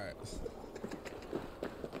go try it.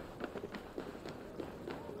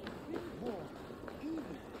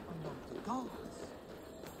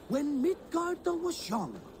 when Midgard was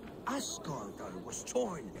young, Asgard was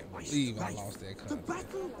torn by strife. I lost that The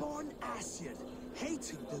battle-born Aesir,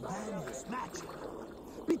 hating the Vanir's magic,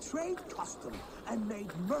 betrayed custom and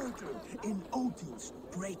made murder in Odin's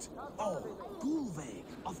great hall. Gulveig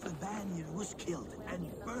of the Vanir was killed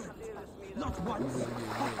and burned, not once,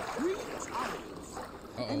 but 3 times.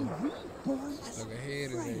 And reborn as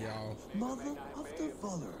Freya, mother of the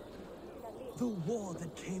Valhalla. The war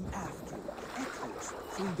that came after echoes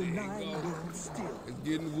through the 9 worlds still. It's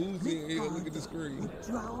getting woozy in here. Look at the screen. Would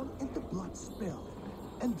drown in the blood spill,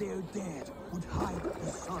 and their dead would hide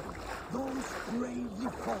the sun. Those bravely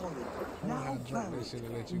fallen, now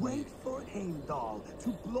buried, wait for Heimdall to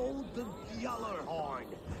blow the Gjallarhorn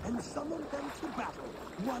and summon them to battle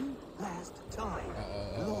one last time.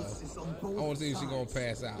 Losses on both I want to see if she's going to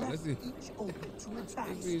pass out. Let's see. Each open to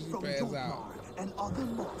attacks see if she from pass Jotnar out. and other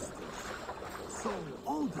monsters. So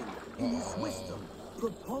Odin, in his wisdom,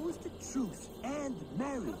 proposed a truce and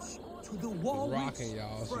marriage to the Warwick's rocking,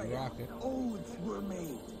 y'all. She Freya. rocking. Oaths were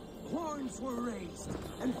made, horns were raised,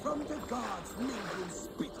 and from the gods' mingled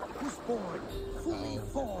spit was born, fully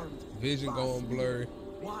formed. Vision going blurry.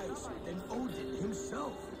 Wiser than Odin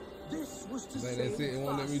himself. This was to Like, say that's it. It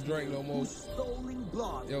won't let me drink no more. whose stolen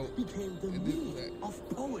blood became the meaning of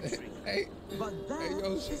poetry. Hey, but that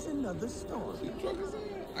is another story.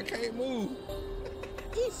 I can't move.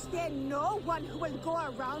 Is there no one who will go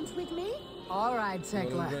around with me? All right,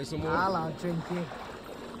 Tekla. I'll outdrink you.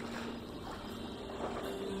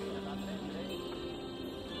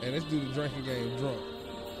 Hey, let's do the drinking game drunk.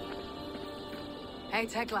 Hey,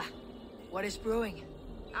 Tekla. What is brewing?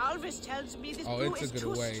 Alvis tells me this Oh, brew it is took it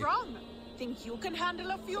too away. strong. Think you can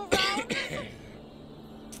handle a few rounds?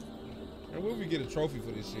 And where we get a trophy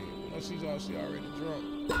for this shit? Oh, she already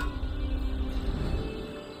drunk.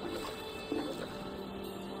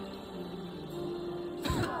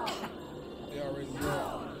 They already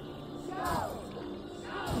drunk.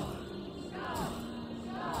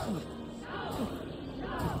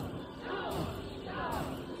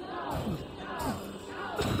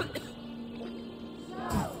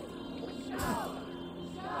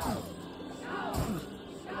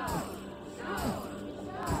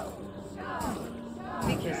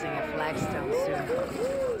 Be kissing a flagstone soon.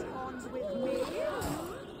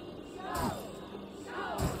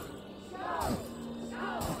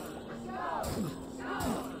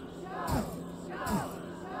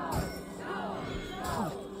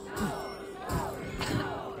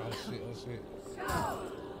 Oh shit.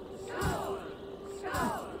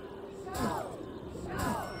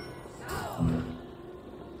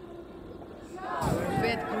 You're a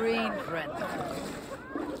bit green, friend.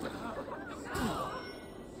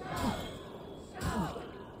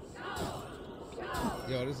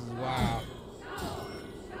 Yo, this is wild.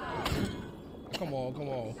 Come on, come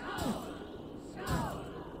on.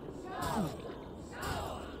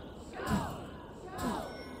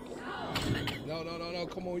 No,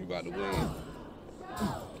 come on, you about to win.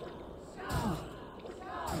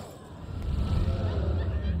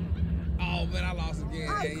 Oh man, I lost again.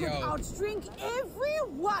 I Hey, could yo. outdrink every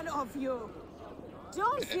one of you.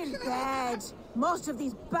 Don't feel bad. Most of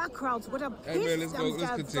these back crowds would have Hey, man, pissed let's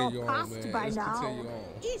themselves continue off on, past man. by Let's now. continue on.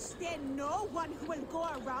 Is there no one who will go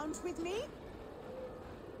around with me?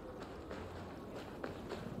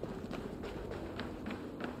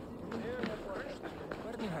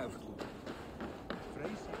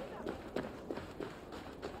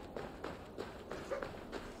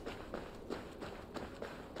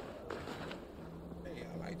 Hey, I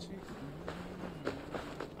like you.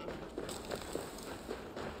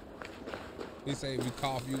 He say we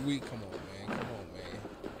cough you weak. Come on, man. Come on,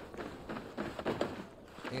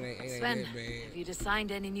 man. Ain't Sven, that bad. have you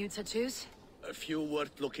designed any new tattoos? A few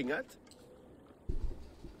worth looking at?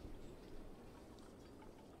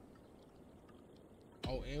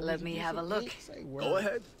 Oh, and Let me have a look. Go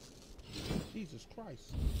ahead. Jesus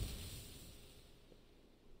Christ.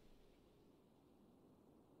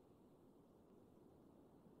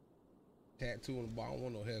 Tattoo on the ball. I don't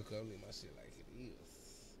want no haircut. I need my shit like it is.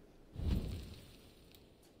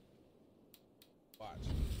 Watch.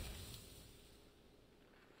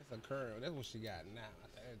 That's a curl. That's what she got now.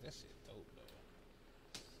 That shit dope though.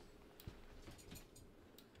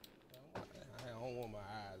 I don't want my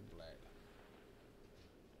eyes black.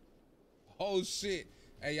 Oh shit.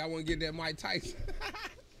 Hey, y'all want to get that Mike Tyson?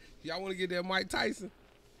 Y'all want to get that Mike Tyson?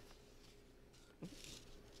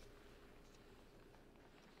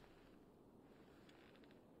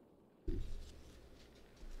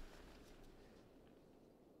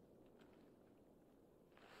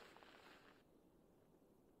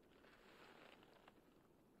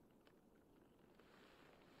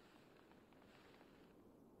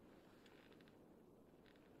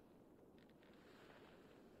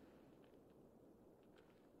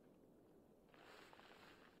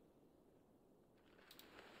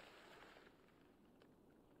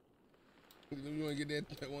 You want to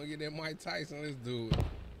get that Mike Tyson? Let's do it.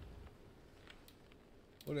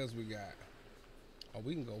 What else we got? Oh,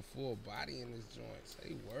 we can go full body in this joint.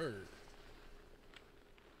 Say word.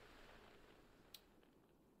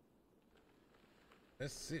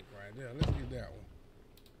 That's sick right there. Let's get that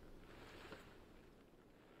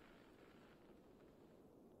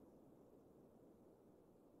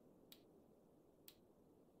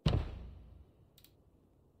one.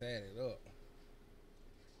 Add it up.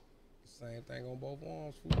 Same thing on both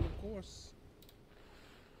arms, food, of course.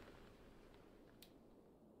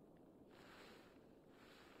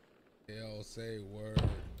 Hell, say word.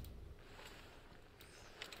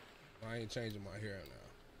 I ain't changing my hair now.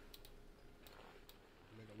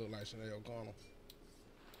 Make it look like Chanel O'Connell.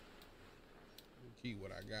 Keep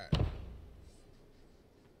what I got.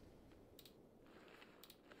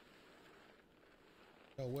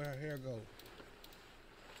 Oh, where her hair go?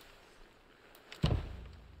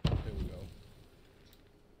 There we go.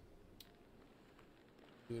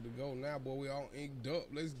 Good to go now, boy. We all inked up.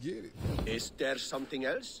 Let's get it. Is there something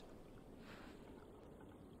else?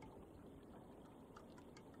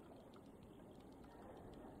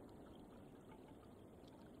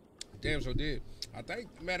 Damn sure did. I think,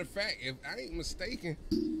 matter of fact, if I ain't mistaken,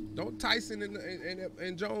 don't Tyson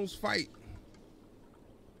and Jones fight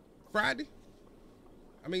Friday?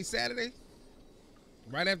 I mean Saturday?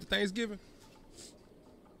 Right after Thanksgiving?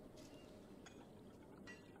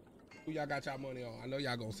 Who y'all got y'all money on? I know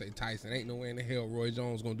y'all gonna say Tyson. Ain't no way in the hell Roy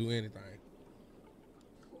Jones gonna do anything.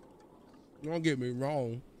 Don't get me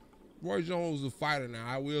wrong. Roy Jones is a fighter now.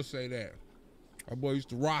 I will say that. Our boy used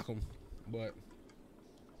to rock him, but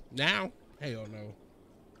now, hell no.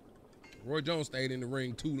 Roy Jones stayed in the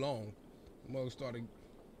ring too long. The mug started.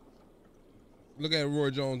 Look at Roy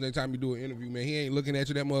Jones next time you do an interview, man. He ain't looking at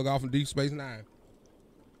you. That mug off in Deep Space Nine.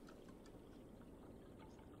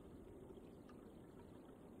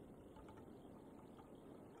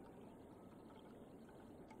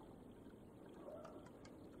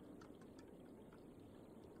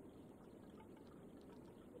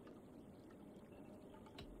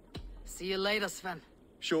 See you later, Sven.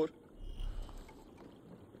 Sure.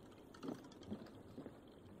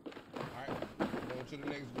 Alright, going to the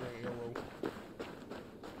next green arrow.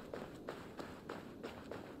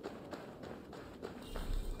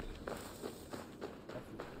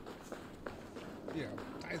 Yeah,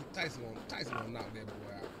 Tyson gonna knock that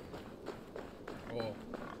boy out. Oh.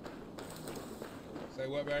 Say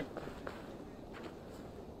what, babe?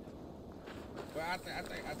 But I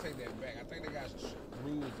think I take that back. I think they got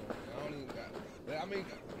rules on it. I don't even got. I mean,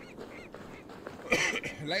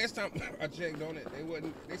 last time I checked on it,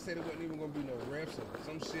 they said it wasn't even gonna be no refs or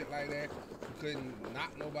some shit like that. You couldn't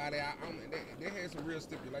knock nobody out. I mean, they had some real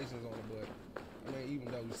stipulations on it, but I mean,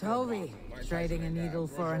 even though you Toby, trading a needle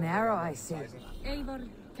for an arrow, I see. Eivor,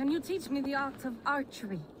 can you teach me the art of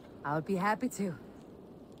archery? I'll be happy to.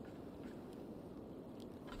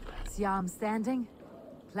 See how I'm standing?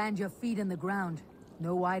 Plant your feet in the ground,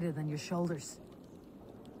 no wider than your shoulders.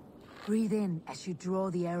 Breathe in as you draw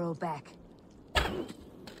the arrow back.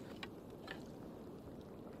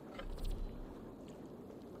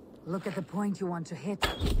 Look at the point you want to hit,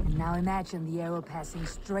 and now imagine the arrow passing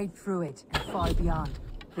straight through it and far beyond.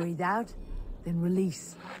 Breathe out, then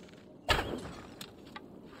release.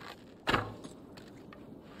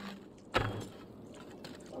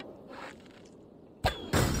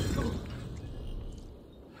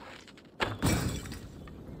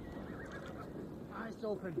 Eyes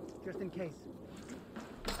open, just in case.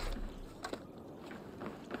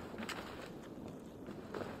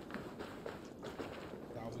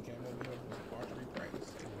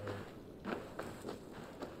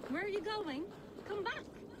 Where are you going? Come back.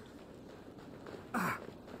 What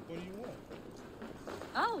do you want?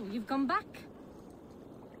 Oh, you've come back.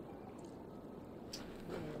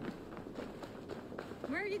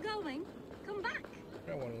 Where are you going? Come back. I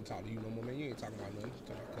don't want to talk to you no more, man. You ain't talking about nothing. Just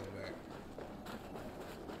talking about coming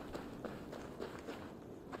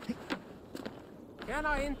back. Can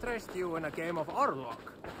I interest you in a game of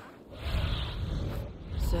Orlok?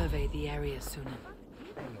 Survey the area, Sunan.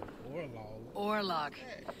 Orlok. Orlok.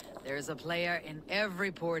 There's a player in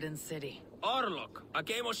every port and city. Orlok, a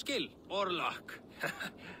game of skill. Orlok.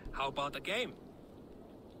 How about a game?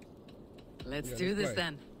 Let's do this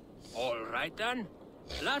then. All right then.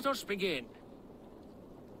 Let us begin.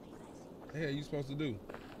 What the hell are you supposed to do?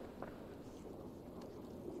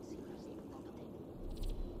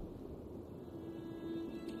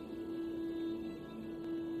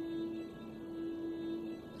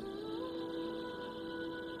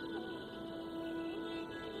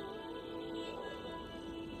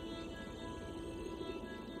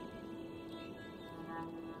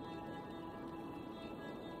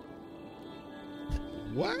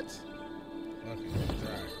 What? Okay, let's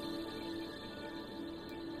try it.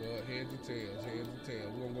 Well, heads or tails, heads or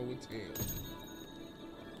tails. We're gonna go with tails.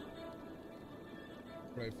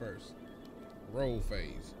 Play first. Roll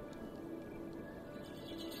phase.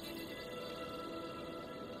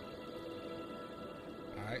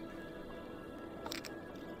 Alright.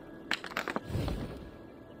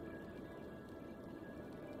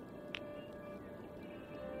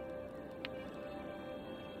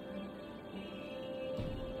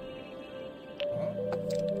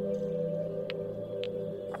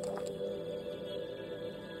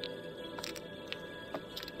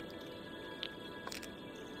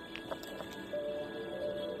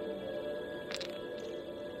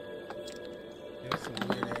 That's some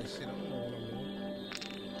weird ass shit. I don't know what I'm doing.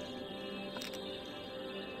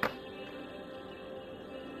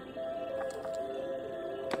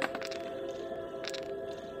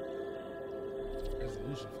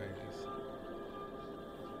 Resolution phase.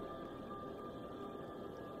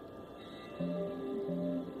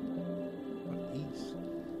 Each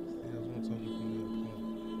sales one total from your opponent.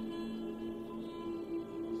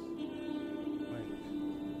 Blank.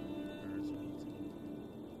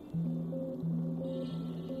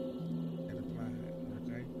 And apply it,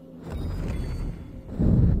 okay?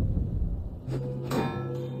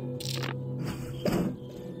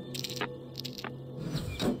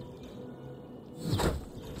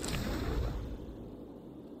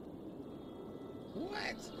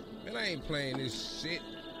 What? Man, I ain't playing this shit.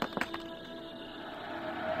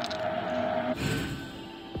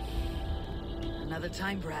 Another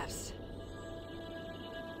time, perhaps.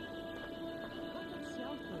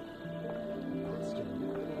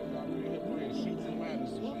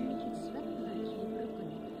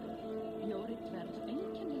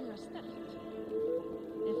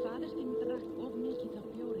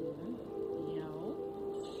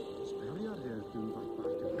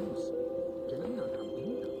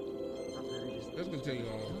 Let's continue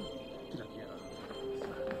on.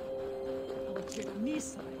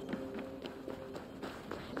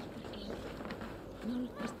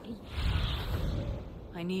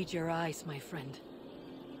 I need your eyes, my friend.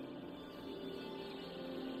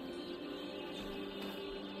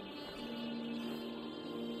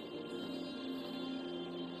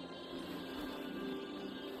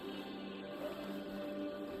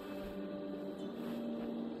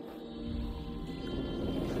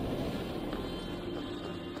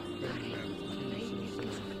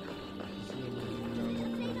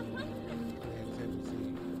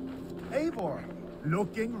 Eivor,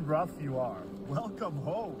 looking rough you are. Welcome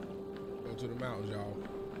home. Go to the mountains, y'all.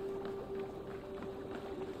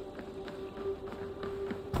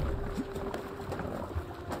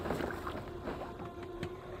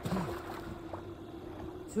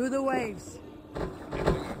 To the waves. I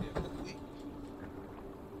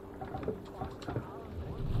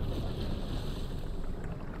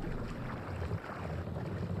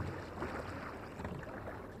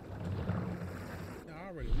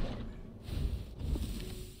already won.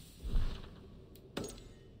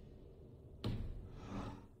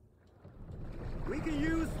 can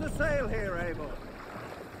use the sail here, Abel.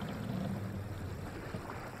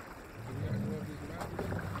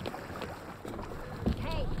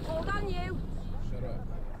 Hey, hold on you. Shut up.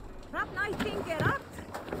 That nice thing get up.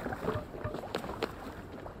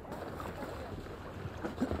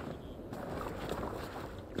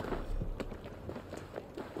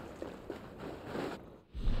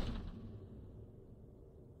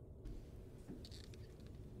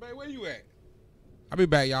 Babe, where you at? I'll be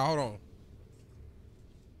back, y'all. Hold on.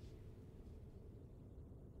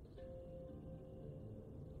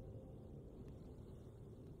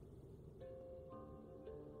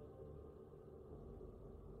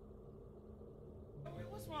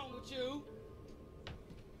 What's wrong with you?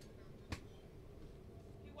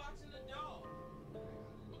 You watching the dog?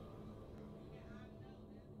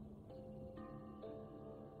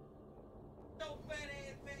 Yo, fat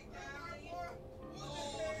ass fake guy.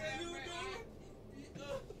 Oh, you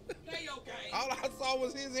doing? Play your game. All I saw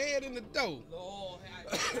was his head in the door. Lord, I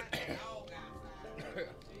got that dog outside.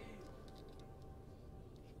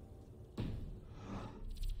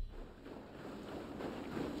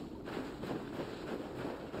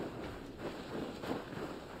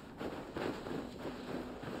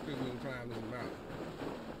 We can climb this mountain.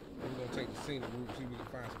 We're gonna take the scenic route, see if we can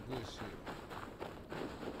find some good shit.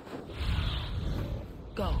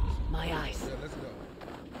 Go, my eyes. Yeah, let's go.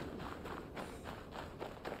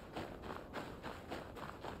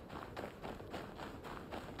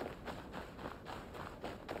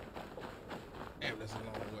 Damn, that's a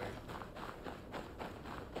long way.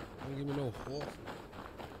 Don't give me no horse,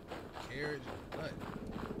 carriage, or nothing.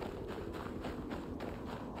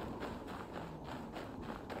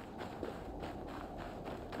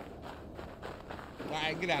 All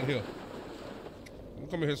right, get out of here. I'm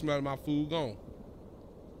coming here smelling my food. Go.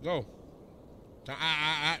 Go.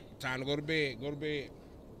 Time to go to bed. Go to bed.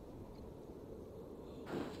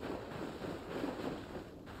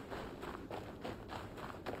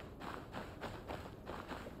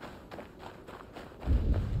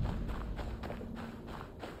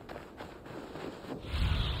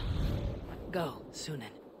 Go,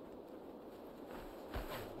 Sunan.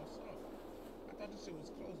 What's up? I thought this shit was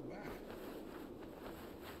close by.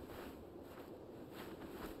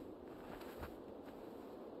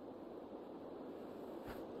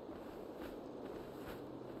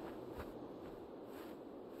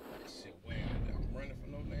 That shit way out there. I'm running for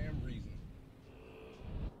no damn reason.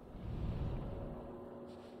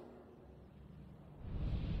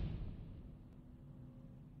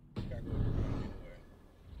 Gotta go around anyway.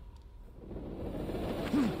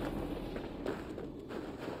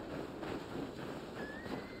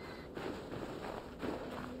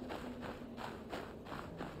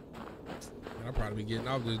 I'll probably be getting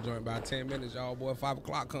off this joint by 10 minutes, y'all. Boy, 5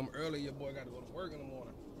 o'clock come early. Your boy got to go to work in the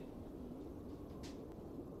morning.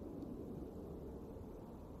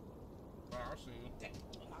 All right, I'll see you. Damn,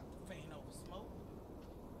 knock the fan over smoke.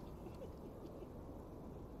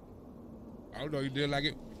 I don't know you did like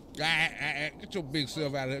it. Get your big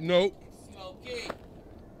self out of here. Nope. Smokey.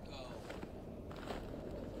 Go.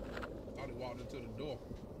 Thought he walked into the door.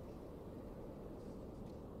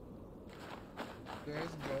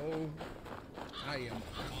 Let's go. I am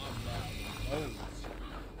on my nose.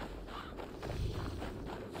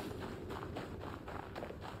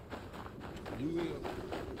 You will.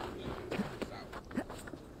 South.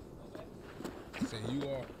 Say you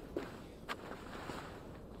are.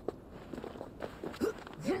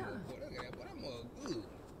 That mug, boy, look at that. Boy, that mug good.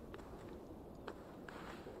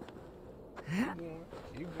 Keep going.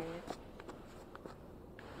 Keep going.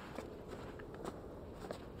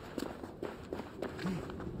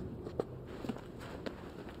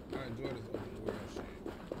 I enjoy this open world shit.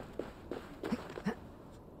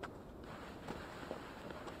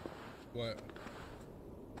 What?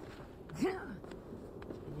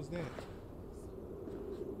 What was that?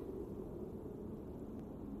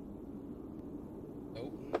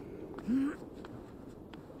 Nope.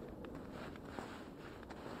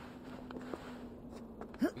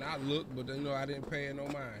 And I looked, but you know I didn't pay it no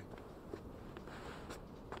mind.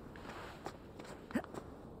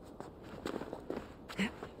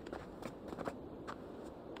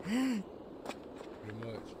 Pretty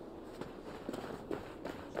much.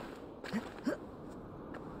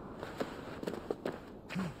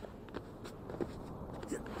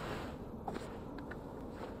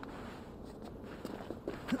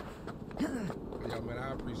 Yo, man,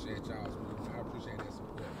 I appreciate y'all's movement. I appreciate that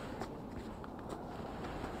support.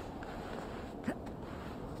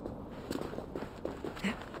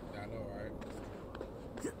 I know, right?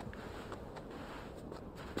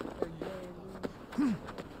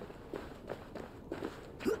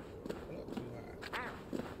 What up, too high?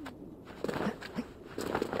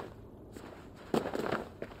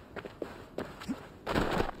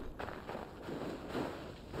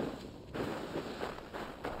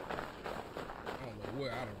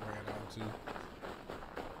 ran out too.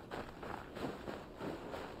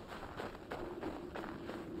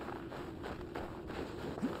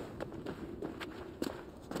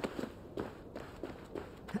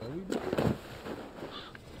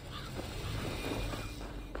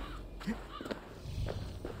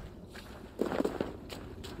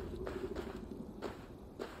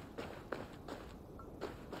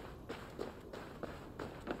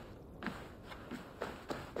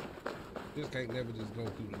 Just can't never just go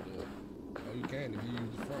through the door. Oh, you can if you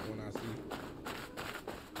use the front one, I see.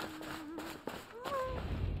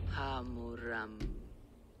 Hamuram.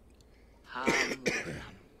 Hamuram.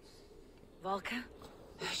 Volka?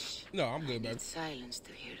 Hush. No, I'm good, baby. Need silence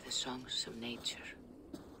to hear the songs of nature.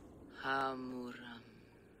 Hamuram.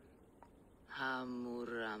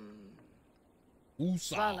 Hamuram.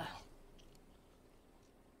 Usa. Vala.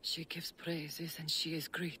 She gives praises and she is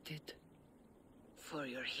greeted. For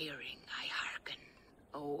your hearing, I hearken.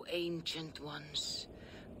 O ancient ones,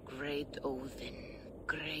 great Odin,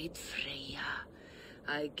 great Freya,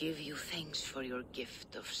 I give you thanks for your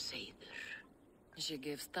gift of Seder. She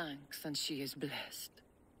gives thanks and she is blessed.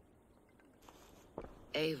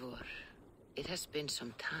 Eivor, it has been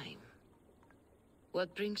some time.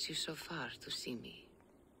 What brings you so far to see me?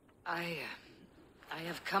 I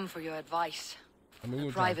have come for your advice. I mean,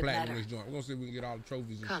 we're trying to platinum this joint. We're gonna see if we can get all the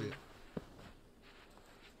trophies and shit.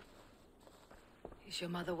 Is your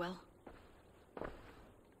mother well?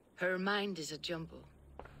 Her mind is a jumble.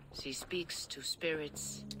 She speaks to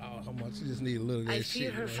spirits. Oh, how much? She just need a little of that shit.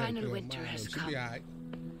 I fear her final winter has come. She'll be all right.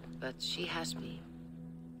 But she has me.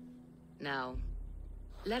 Now,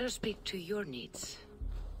 let her speak to your needs.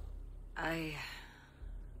 I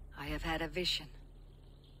have had a vision.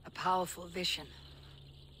 A powerful vision.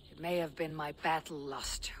 It may have been my battle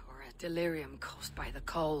lust or a delirium caused by the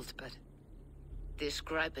cold, but...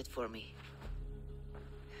 Describe it for me.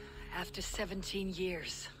 After 17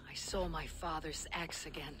 years, I saw my father's axe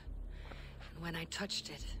again. And when I touched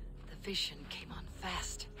it, the vision came on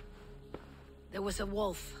fast. There was a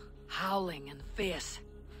wolf, howling and fierce.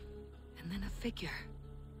 And then a figure.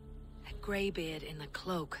 A graybeard in a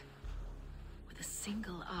cloak. With a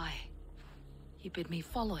single eye. He bid me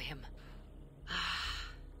follow him. Ah,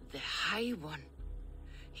 the High One.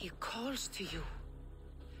 He calls to you.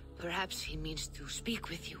 Perhaps he means to speak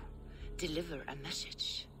with you. Deliver a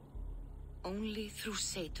message. Only through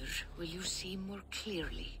Seder will you see more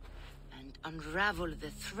clearly and unravel the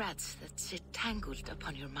threads that sit tangled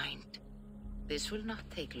upon your mind. This will not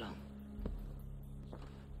take long.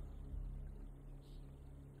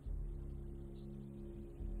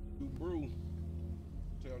 You brew.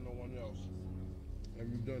 Tell no one else. Have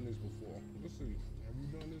you done this before? Let's see. Have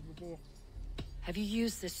you done this before? Have you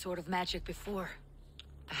used this sort of magic before?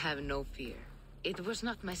 I have no fear. It was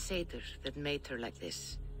not my Seder that made her like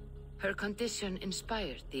this. Her condition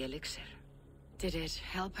inspired the elixir. Did it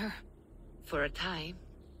help her? For a time,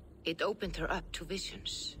 it opened her up to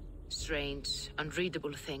visions. Strange,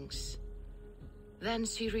 unreadable things. Then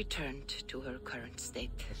she returned to her current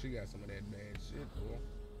state. She got some of that bad shit, boy.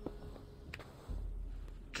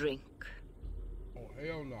 Drink. Oh,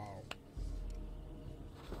 hell no.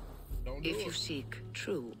 Don't do if it. you seek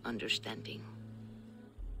true understanding.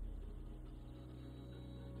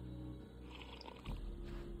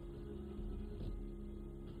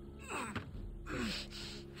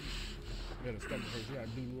 Yeah, the stomach hurts. You gotta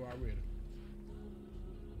do already.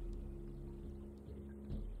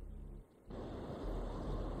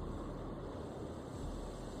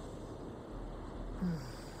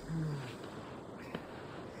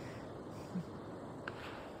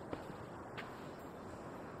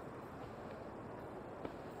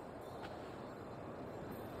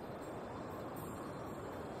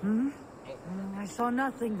 I saw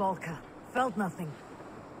nothing, Volka. Felt nothing.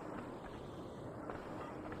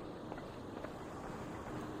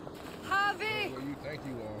 Harvey! Where you think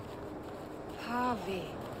you are? Harvey.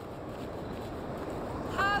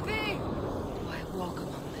 Harvey! Oh, I walk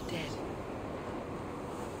among the dead.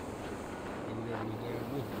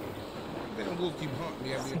 Damn wolf keep haunting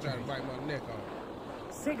me after they try to bite my neck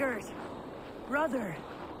off. Sigurd! Brother!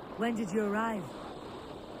 When did you arrive?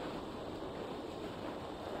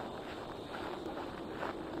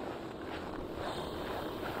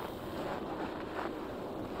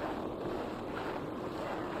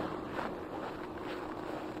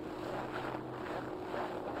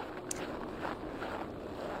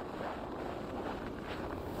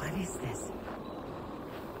 What is this?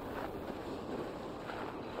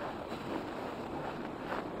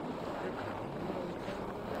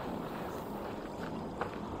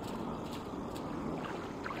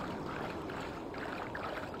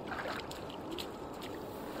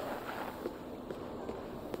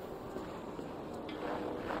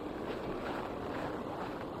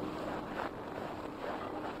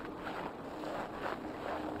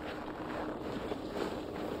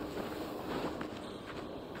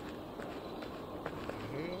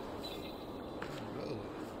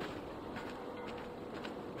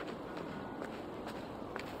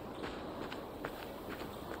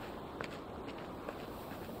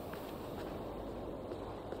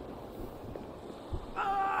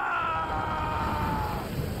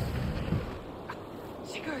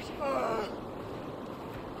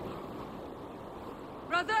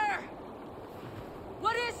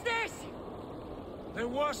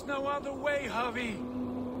 was no other way, Javi.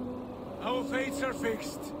 Our fates are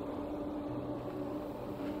fixed.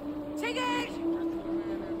 Sigurd!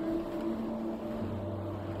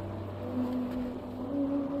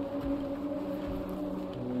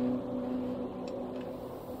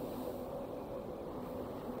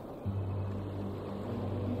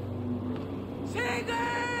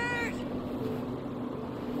 Sigurd!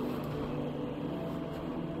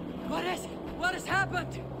 What is it? What has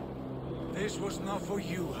happened? This was not for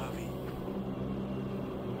you, Javi.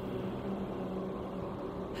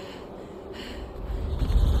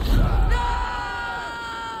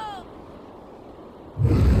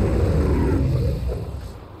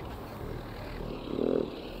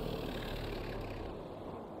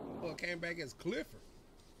 Well, it came back as Clifford.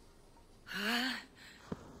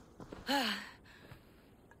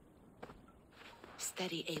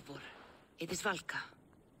 Steady, Eivor. It is Valka.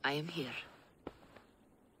 I am here.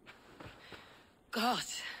 God,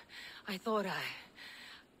 I thought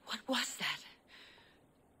What was that?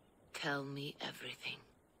 Tell me everything.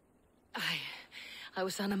 I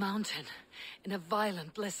was on a mountain, in a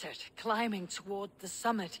violent blizzard, climbing toward the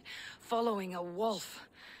summit, following a wolf.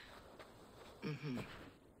 Mm-hmm.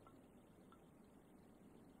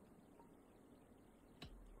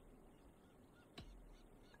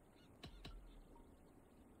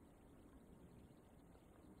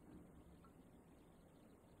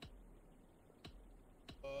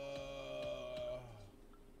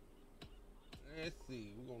 Let's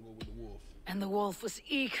see. We're gonna go with the wolf. And the wolf was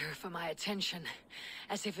eager for my attention,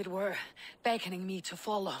 as if it were beckoning me to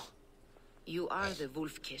follow. You are the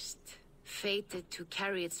wolf-kissed, fated to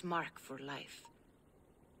carry its mark for life.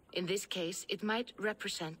 In this case, it might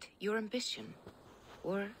represent your ambition,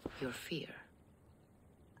 or your fear.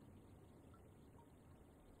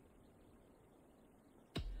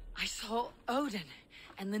 I saw Odin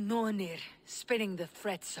and the Nornir spinning the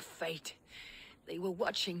threads of fate. They were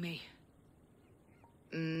watching me.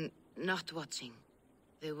 Not watching.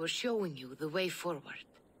 They were showing you the way forward.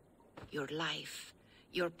 Your life,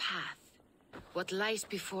 your path, what lies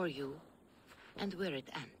before you, and where it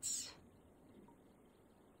ends.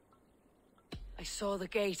 I saw the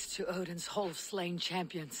gates to Odin's Hall of Slain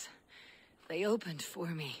Champions. They opened for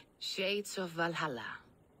me. Shades of Valhalla,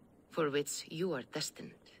 for which you are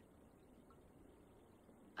destined.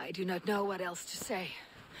 I do not know what else to say.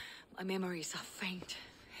 My memories are faint.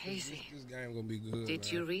 Hazy. This game gonna be good.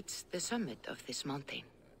 Did you reach the summit of this mountain?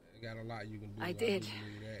 You got a lot you can do. I did.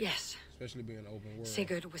 Yes. Especially being open world.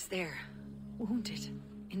 Sigurd was there, wounded,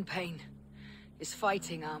 in pain. His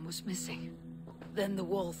fighting arm was missing. Then the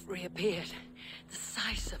wolf reappeared, the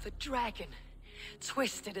size of a dragon,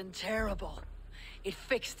 twisted and terrible. It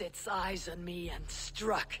fixed its eyes on me and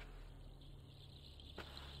struck.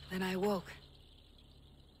 Then I woke.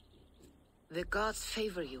 The gods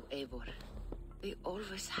favor you, Eivor. They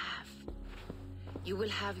always have. You will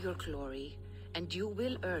have your glory, and you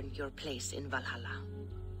will earn your place in Valhalla.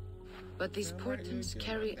 But these portents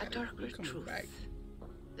carry a darker truth.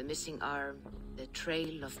 The missing arm, the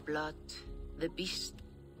trail of blood, the beast.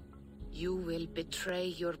 You will betray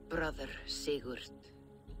your brother, Sigurd.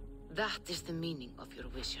 That is the meaning of your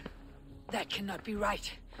vision. That cannot be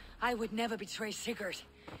right. I would never betray Sigurd.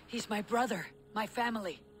 He's my brother, my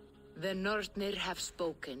family. The Nornir have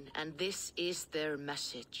spoken, and this is their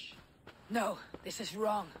message. No, this is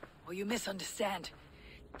wrong, or you misunderstand.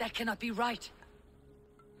 That cannot be right.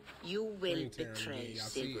 You will betray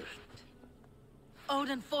Sigurd.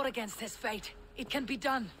 Odin fought against his fate. It can be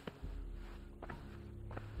done.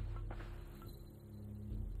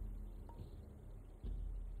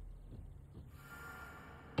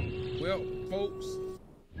 Well, folks,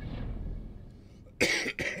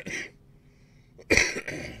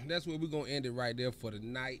 that's where we're gonna end it right there for the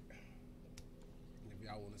night. If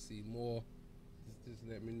y'all want to see more, just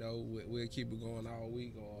let me know. We'll keep it going all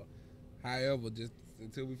week, or however, just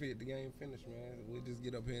until we get the game finished, man. We'll just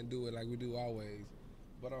get up here and do it like we do always.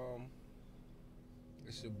 But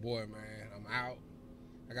it's your boy, man. I'm out.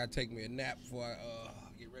 I gotta take me a nap before I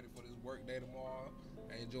get ready for this work day tomorrow.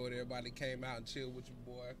 I enjoyed everybody that came out and chilled with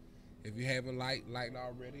your boy. If you haven't liked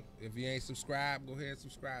already, if you ain't subscribed, go ahead and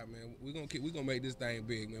subscribe, man. We're gonna make this thing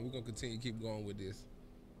big, man. We're gonna continue to keep going with this.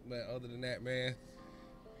 But other than that, man,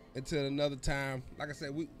 until another time, like I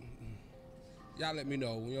said, y'all let me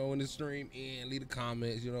know, when the stream end, leave the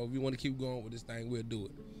comments. If you want to keep going with this thing, we'll do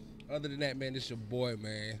it. Other than that, man, this your boy,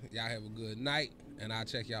 man. Y'all have a good night, and I'll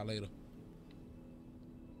check y'all later.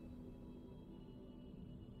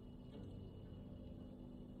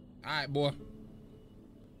 All right, boy.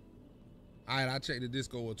 All right, I'll check the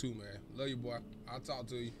Discord too, man. Love you, boy. I'll talk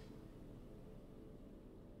to you.